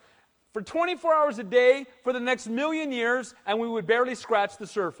Christ for 24 hours a day for the next 1,000,000 years, and we would barely scratch the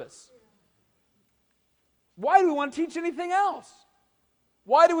surface. Why do we want to teach anything else?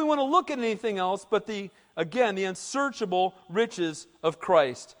 Why do we want to look at anything else but the unsearchable riches of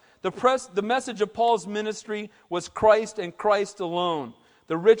Christ? The message of Paul's ministry was Christ and Christ alone.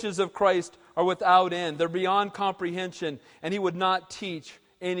 The riches of Christ are without end. They're beyond comprehension, and he would not teach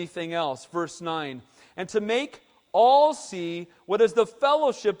anything else. Verse 9, and to make all see what is the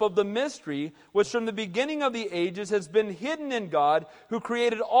fellowship of the mystery, which from the beginning of the ages has been hidden in God, who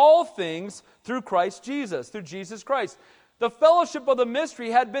created all things through Christ Jesus, through Jesus Christ. The fellowship of the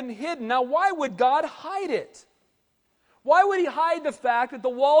mystery had been hidden. Now, why would God hide it? Why would He hide the fact that the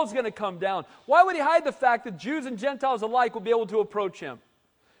wall is going to come down? Why would He hide the fact that Jews and Gentiles alike will be able to approach Him?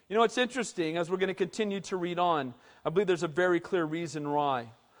 You know, it's interesting, as we're going to continue to read on, I believe there's a very clear reason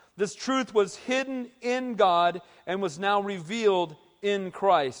why. This truth was hidden in God and was now revealed in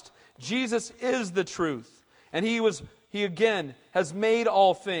Christ. Jesus is the truth, and He again has made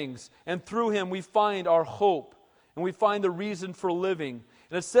all things, and through Him we find our hope, and we find the reason for living.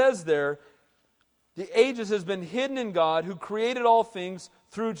 And it says there, the ages has been hidden in God, who created all things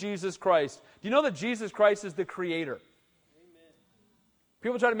through Jesus Christ. Do you know that Jesus Christ is the creator? Amen.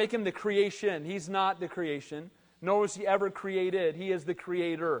 People try to make Him the creation. He's not the creation, nor was He ever created. He is the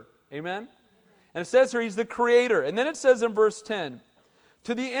creator. Amen? And it says here, He's the creator. And then it says in verse 10,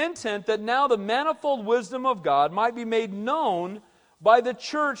 to the intent that now the manifold wisdom of God might be made known by the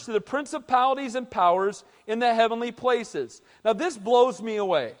church to the principalities and powers in the heavenly places. Now this blows me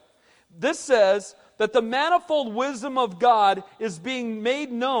away. This says that the manifold wisdom of God is being made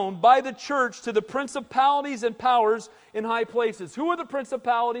known by the church to the principalities and powers in high places. Who are the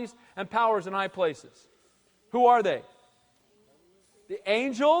principalities and powers in high places? Who are they? The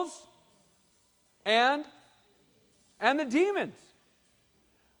angels and the demons.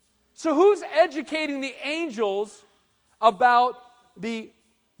 So who's educating the angels about the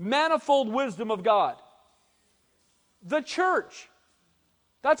manifold wisdom of God? The church.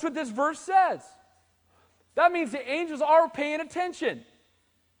 That's what this verse says. That means the angels are paying attention.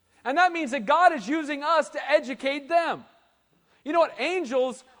 And that means that God is using us to educate them. You know what?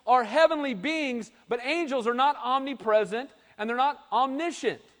 Angels are heavenly beings, but angels are not omnipresent and they're not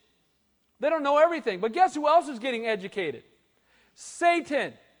omniscient. They don't know everything. But guess who else is getting educated?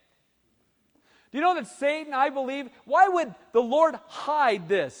 Satan. Do you know that Satan, I believe, why would the Lord hide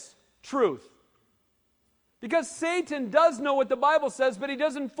this truth? Because Satan does know what the Bible says, but he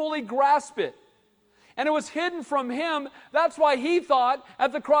doesn't fully grasp it. And it was hidden from him. That's why he thought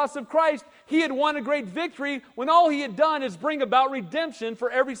at the cross of Christ he had won a great victory when all he had done is bring about redemption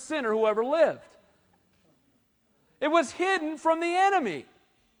for every sinner who ever lived. It was hidden from the enemy.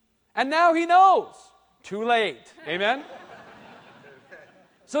 And now he knows. Too late. Amen?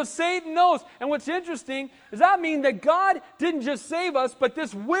 So Satan knows. And what's interesting is that means that God didn't just save us, but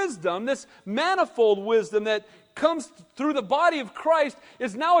this wisdom, this manifold wisdom that comes through the body of Christ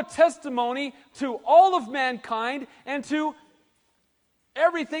is now a testimony to all of mankind and to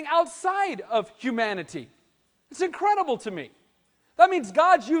everything outside of humanity. It's incredible to me. That means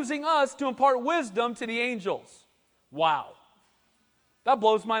God's using us to impart wisdom to the angels. Wow. That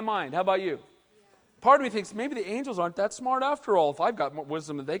blows my mind. How about you? Part of me thinks maybe the angels aren't that smart after all if I've got more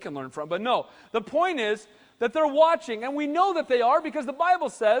wisdom that they can learn from. But no, the point is that they're watching, and we know that they are because the Bible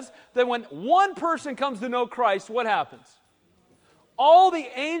says that when one person comes to know Christ, what happens? All the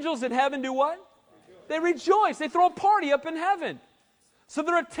angels in heaven do what? They rejoice. They throw a party up in heaven. So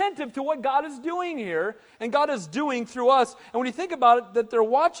they're attentive to what God is doing here, and God is doing through us. And when you think about it, that they're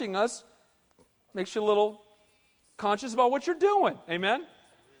watching us, makes you a little conscious about what you're doing. Amen?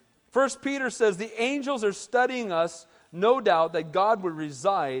 1 Peter says, the angels are studying us, no doubt that God would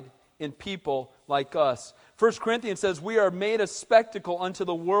reside in people like us. 1 Corinthians says, we are made a spectacle unto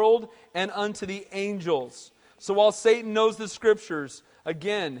the world and unto the angels. So while Satan knows the Scriptures,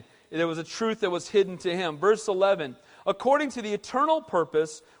 again, there was a truth that was hidden to him. Verse 11, according to the eternal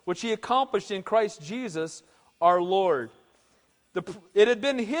purpose which He accomplished in Christ Jesus our Lord. It had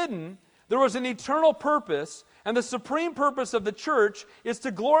been hidden. There was an eternal purpose. And the supreme purpose of the church is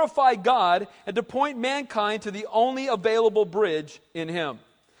to glorify God and to point mankind to the only available bridge in Him.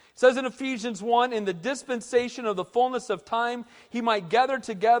 It says in Ephesians 1, in the dispensation of the fullness of time, He might gather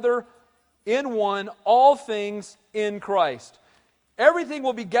together in one all things in Christ. Everything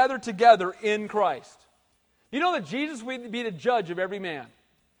will be gathered together in Christ. You know that Jesus will be the judge of every man.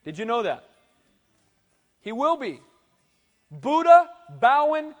 Did you know that? He will be. Buddha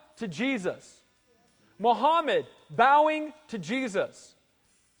bowing to Jesus. Muhammad bowing to Jesus.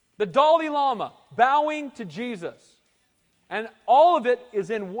 The Dalai Lama bowing to Jesus. And all of it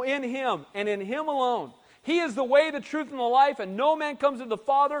is in Him and in Him alone. He is the way, the truth, and the life, and no man comes to the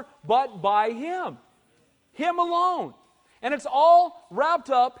Father but by Him. Him alone. And it's all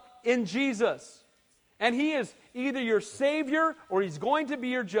wrapped up in Jesus. And He is either your Savior or He's going to be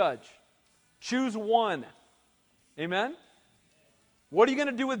your judge. Choose one. Amen? What are you going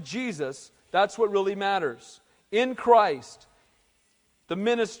to do with Jesus? That's what really matters. In Christ, the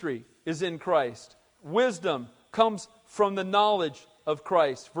ministry is in Christ. Wisdom, comes from the knowledge of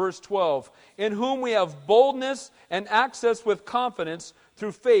Christ. Verse 12, in whom we have boldness and access with confidence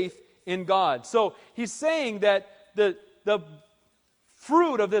through faith in God. So he's saying that the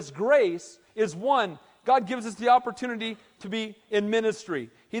fruit of this grace is one, God gives us the opportunity to be in ministry.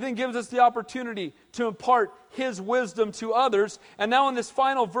 He then gives us the opportunity to impart His wisdom to others. And now in this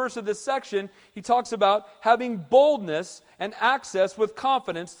final verse of this section, he talks about having boldness and access with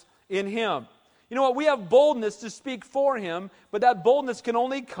confidence in Him. You know what? We have boldness to speak for Him, but that boldness can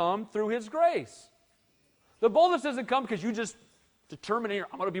only come through His grace. The boldness doesn't come because you just determine,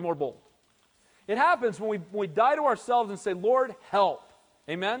 I'm going to be more bold. It happens when we die to ourselves and say, Lord, help.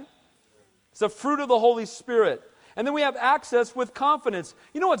 Amen? It's the fruit of the Holy Spirit. And then we have access with confidence.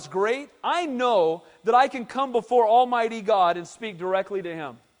 You know what's great? I know that I can come before Almighty God and speak directly to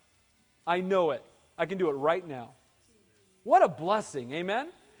Him. I know it. I can do it right now. What a blessing. Amen?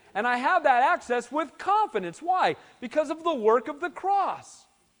 And I have that access with confidence. Why? Because of the work of the cross.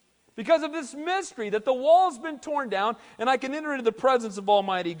 Because of this mystery that the wall's been torn down and I can enter into the presence of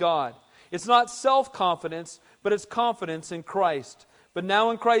Almighty God. It's not self-confidence, but it's confidence in Christ. But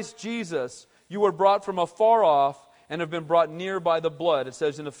now in Christ Jesus, you were brought from afar off and have been brought near by the blood, it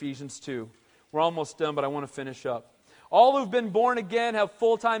says in Ephesians 2. We're almost done, but I want to finish up. All who've been born again have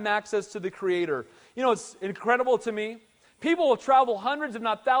full-time access to the Creator. You know, it's incredible to me. People will travel hundreds, if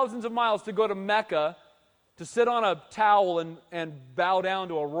not thousands of miles to go to Mecca to sit on a towel and bow down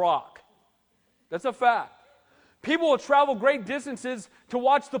to a rock. That's a fact. People will travel great distances to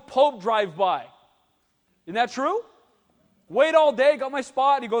watch the Pope drive by. Isn't that true? Wait all day, got my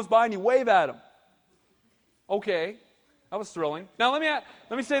spot, he goes by and you wave at him. Okay, that was thrilling. Now let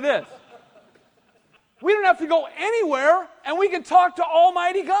me say this. We don't have to go anywhere and we can talk to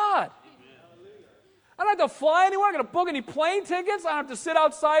Almighty God. I don't have to fly anywhere, I don't have to book any plane tickets, I don't have to sit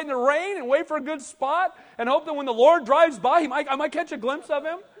outside in the rain and wait for a good spot and hope that when the Lord drives by, I might catch a glimpse of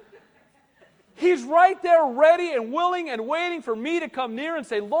Him. He's right there ready and willing and waiting for me to come near and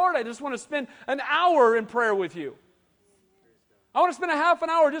say, Lord, I just want to spend an hour in prayer with you. I want to spend a half an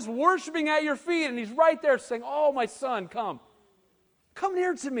hour just worshiping at your feet. And He's right there saying, oh, my son, come. Come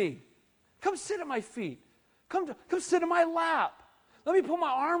near to me. Come sit at my feet. Come sit in my lap. Let me put my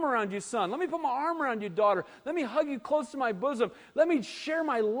arm around you, son. Let me put my arm around you, daughter. Let me hug you close to my bosom. Let me share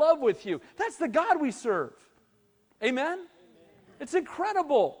my love with you. That's the God we serve. Amen? It's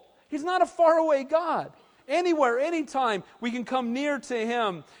incredible. He's not a faraway God. Anywhere, anytime, we can come near to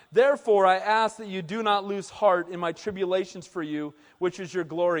Him. Therefore, I ask that you do not lose heart in my tribulations for you, which is your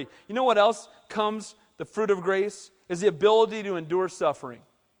glory. You know what else comes, the fruit of grace? Is the ability to endure suffering.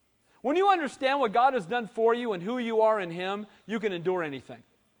 When you understand what God has done for you and who you are in Him, you can endure anything.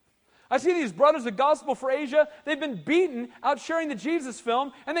 I see these brothers of Gospel for Asia, they've been beaten out sharing the Jesus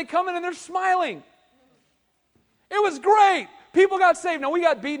film, and they come in and they're smiling. It was great. People got saved. Now, we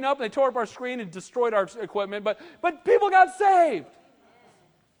got beaten up and they tore up our screen and destroyed our equipment, but people got saved.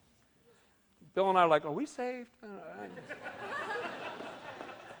 Bill and I are like, are we saved?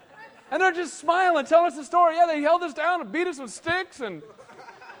 And they're just smiling, telling us the story. Yeah, they held us down and beat us with sticks. And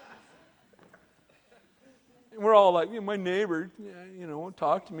we're all like, my neighbor, won't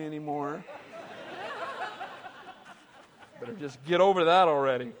talk to me anymore. Better just get over that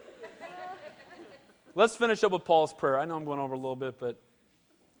already. Let's finish up with Paul's prayer. I know I'm going over a little bit, but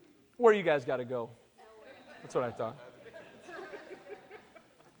where you guys got to go? That's what I thought.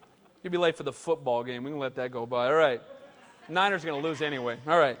 You'll be late for the football game. We can let that go by. All right. Niners are going to lose anyway.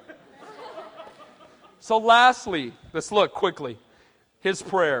 All right. So lastly, let's look quickly. His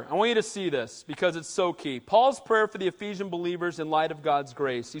prayer. I want you to see this because it's so key. Paul's prayer for the Ephesian believers in light of God's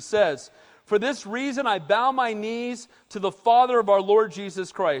grace. He says, for this reason I bow my knees to the Father of our Lord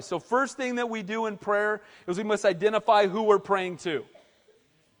Jesus Christ. So first thing that we do in prayer is we must identify who we're praying to.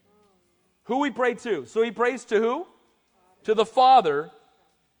 Who we pray to. So he prays to who? To the Father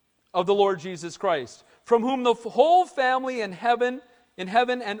of the Lord Jesus Christ, from whom the whole family in heaven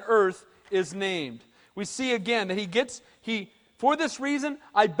and earth is named. We see again that for this reason,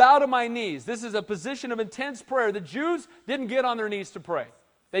 I bow to my knees. This is a position of intense prayer. The Jews didn't get on their knees to pray.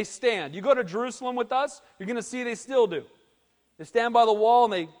 They stand. You go to Jerusalem with us, you're going to see they still do. They stand by the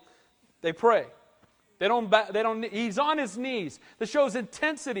wall and they pray. He's on his knees. That shows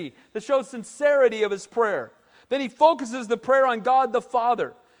intensity. That shows sincerity of his prayer. Then he focuses the prayer on God the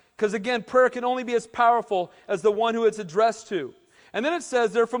Father. Because again, prayer can only be as powerful as the one who it's addressed to. And then it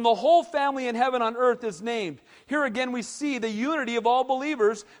says there, from the whole family in heaven on earth is named. Here again we see the unity of all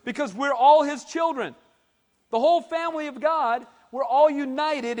believers because we're all His children. The whole family of God, we're all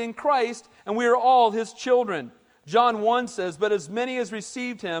united in Christ and we are all His children. John 1 says, "But as many as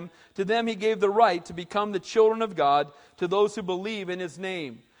received him, to them he gave the right to become the children of God, to those who believe in his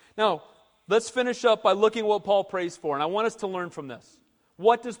name." Now, let's finish up by looking at what Paul prays for, and I want us to learn from this.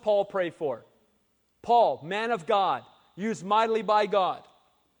 What does Paul pray for? Paul, man of God, used mightily by God.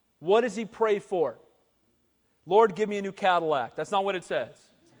 What does he pray for? Lord, give me a new Cadillac. That's not what it says.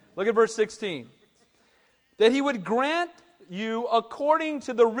 Look at verse 16. That he would grant you, according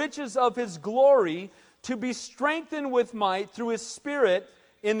to the riches of his glory, to be strengthened with might through his Spirit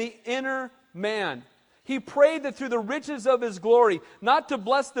in the inner man. He prayed that through the riches of his glory, not to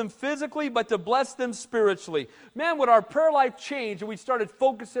bless them physically, but to bless them spiritually. Man, would our prayer life change if we started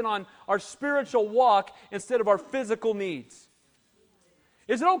focusing on our spiritual walk instead of our physical needs?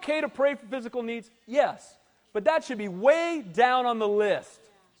 Is it okay to pray for physical needs? Yes. But that should be way down on the list.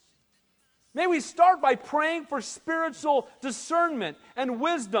 May we start by praying for spiritual discernment and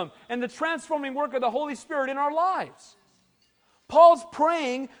wisdom and the transforming work of the Holy Spirit in our lives. Paul's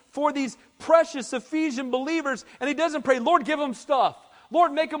praying for these precious Ephesian believers, and he doesn't pray, Lord, give them stuff.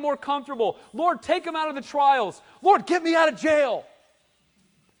 Lord, make them more comfortable. Lord, take them out of the trials. Lord, get me out of jail.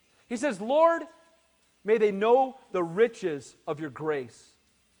 He says, Lord, may they know the riches of your grace.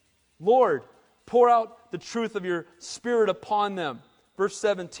 Lord, pour out the truth of your Spirit upon them. Verse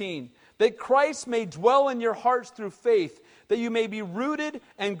 17, that Christ may dwell in your hearts through faith, that you may be rooted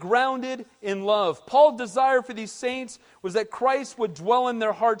and grounded in love. Paul's desire for these saints was that Christ would dwell in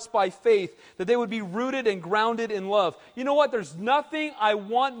their hearts by faith, that they would be rooted and grounded in love. You know what? There's nothing I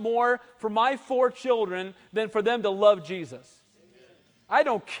want more for my 4 children than for them to love Jesus. I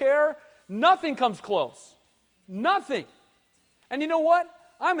don't care. Nothing comes close. Nothing. And you know what?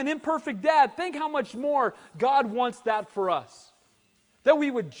 I'm an imperfect dad. Think how much more God wants that for us. That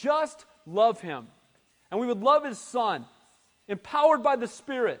we would just love him. And we would love his Son. Empowered by the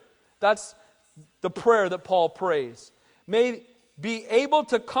Spirit. That's the prayer that Paul prays. May be able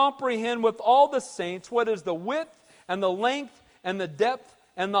to comprehend with all the saints what is the width and the length and the depth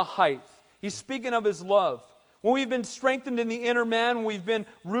and the height. He's speaking of his love. When we've been strengthened in the inner man, when we've been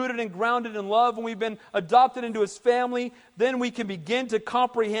rooted and grounded in love, when we've been adopted into his family, then we can begin to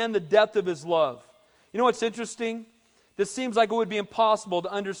comprehend the depth of his love. You know what's interesting? This seems like it would be impossible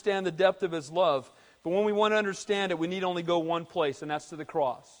to understand the depth of his love. But when we want to understand it, we need only go one place, and that's to the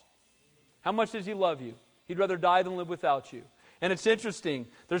cross. How much does he love you? He'd rather die than live without you. And it's interesting.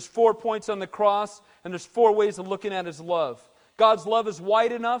 There's 4 points on the cross, and there's 4 ways of looking at his love. God's love is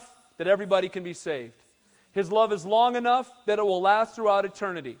wide enough that everybody can be saved. His love is long enough that it will last throughout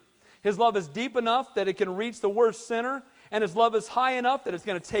eternity. His love is deep enough that it can reach the worst sinner, and his love is high enough that it's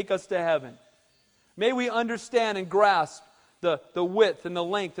going to take us to heaven. May we understand and grasp the width and the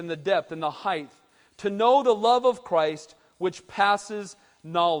length and the depth and the height, to know the love of Christ which passes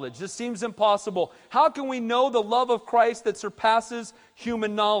knowledge. This seems impossible. How can we know the love of Christ that surpasses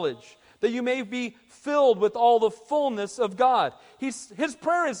human knowledge? That you may be filled with all the fullness of God. His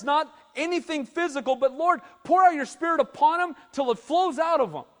prayer is not anything physical, but Lord, pour out your Spirit upon them till it flows out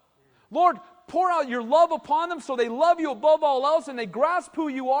of them. Lord, pour out your love upon them so they love you above all else and they grasp who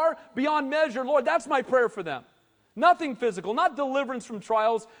you are beyond measure. Lord, that's my prayer for them. Nothing physical, not deliverance from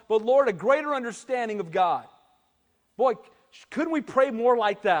trials, but Lord, a greater understanding of God. Boy, couldn't we pray more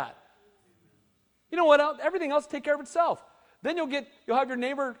like that? You know what else? Everything else will take care of itself. Then you'll have your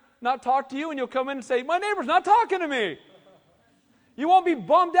neighbor not talk to you, and you'll come in and say, my neighbor's not talking to me. You won't be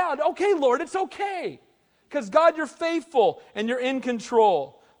bummed out. Okay, Lord, it's okay. Because God, you're faithful and you're in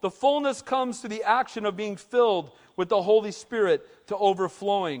control. The fullness comes to the action of being filled with the Holy Spirit to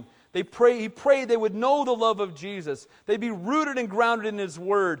overflowing. He prayed they would know the love of Jesus. They'd be rooted and grounded in his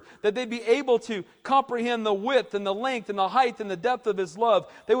word. That they'd be able to comprehend the width and the length and the height and the depth of his love.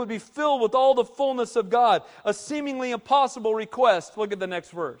 They would be filled with all the fullness of God. A seemingly impossible request. Look at the next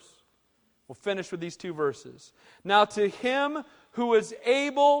verse. We'll finish with these 2 verses. Now to him who is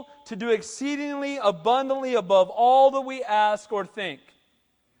able to do exceedingly abundantly above all that we ask or think.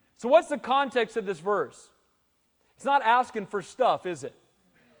 So what's the context of this verse? It's not asking for stuff, is it?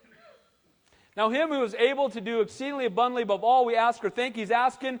 Now him who is able to do exceedingly abundantly above all we ask or think, he's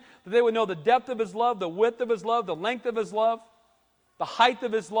asking that they would know the depth of his love, the width of his love, the length of his love, the height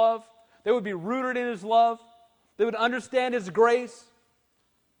of his love. They would be rooted in his love. They would understand his grace.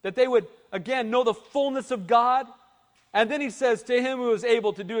 That they would, again, know the fullness of God. And then he says, to him who is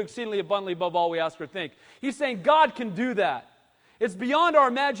able to do exceedingly abundantly above all we ask or think. He's saying God can do that. It's beyond our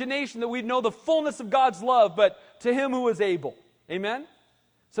imagination that we know the fullness of God's love, but to him who is able. Amen?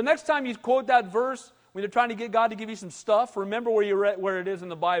 So next time you quote that verse, when you're trying to get God to give you some stuff, remember where it is in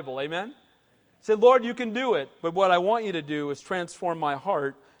the Bible. Amen? Say, Lord, you can do it, but what I want you to do is transform my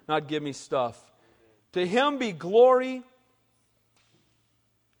heart, not give me stuff. To Him be glory.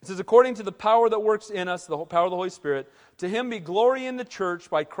 It says, according to the power that works in us, the power of the Holy Spirit, to Him be glory in the church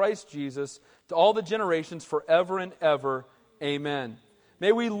by Christ Jesus, to all the generations forever and ever. Amen.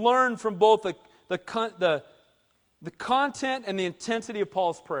 May we learn from both the content and the intensity of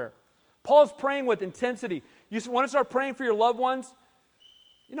Paul's prayer. Paul's praying with intensity. You want to start praying for your loved ones?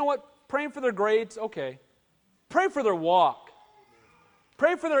 You know what? Praying for their grades? Okay. Pray for their walk.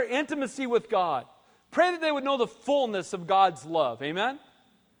 Pray for their intimacy with God. Pray that they would know the fullness of God's love. Amen?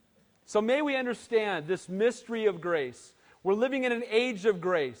 So may we understand this mystery of grace. We're living in an age of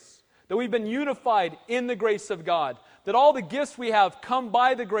grace, that we've been unified in the grace of God, that all the gifts we have come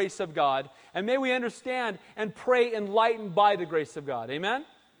by the grace of God, and may we understand and pray enlightened by the grace of God. Amen?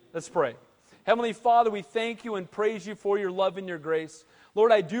 Let's pray. Heavenly Father, we thank you and praise you for your love and your grace.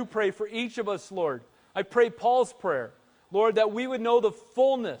 Lord, I do pray for each of us, Lord. I pray Paul's prayer, Lord, that we would know the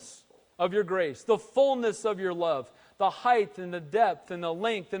fullness of your grace, the fullness of your love, the height and the depth and the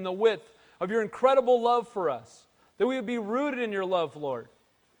length and the width of your incredible love for us, that we would be rooted in your love, Lord.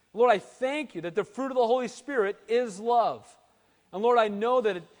 Lord, I thank you that the fruit of the Holy Spirit is love. And Lord, I know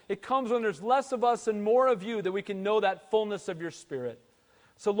that it comes when there's less of us and more of you, that we can know that fullness of your Spirit.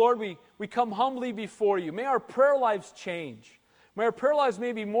 So Lord, we come humbly before you. May our prayer lives change. May our prayer lives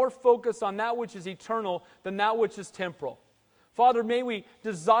may be more focused on that which is eternal than that which is temporal. Father, may we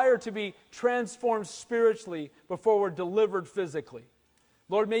desire to be transformed spiritually before we're delivered physically.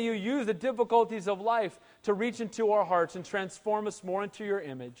 Lord, may you use the difficulties of life to reach into our hearts and transform us more into your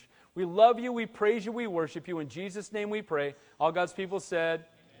image. We love you, we praise you, we worship you. In Jesus' name we pray. All God's people said,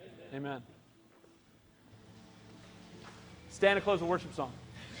 Amen. Stand and close the worship song.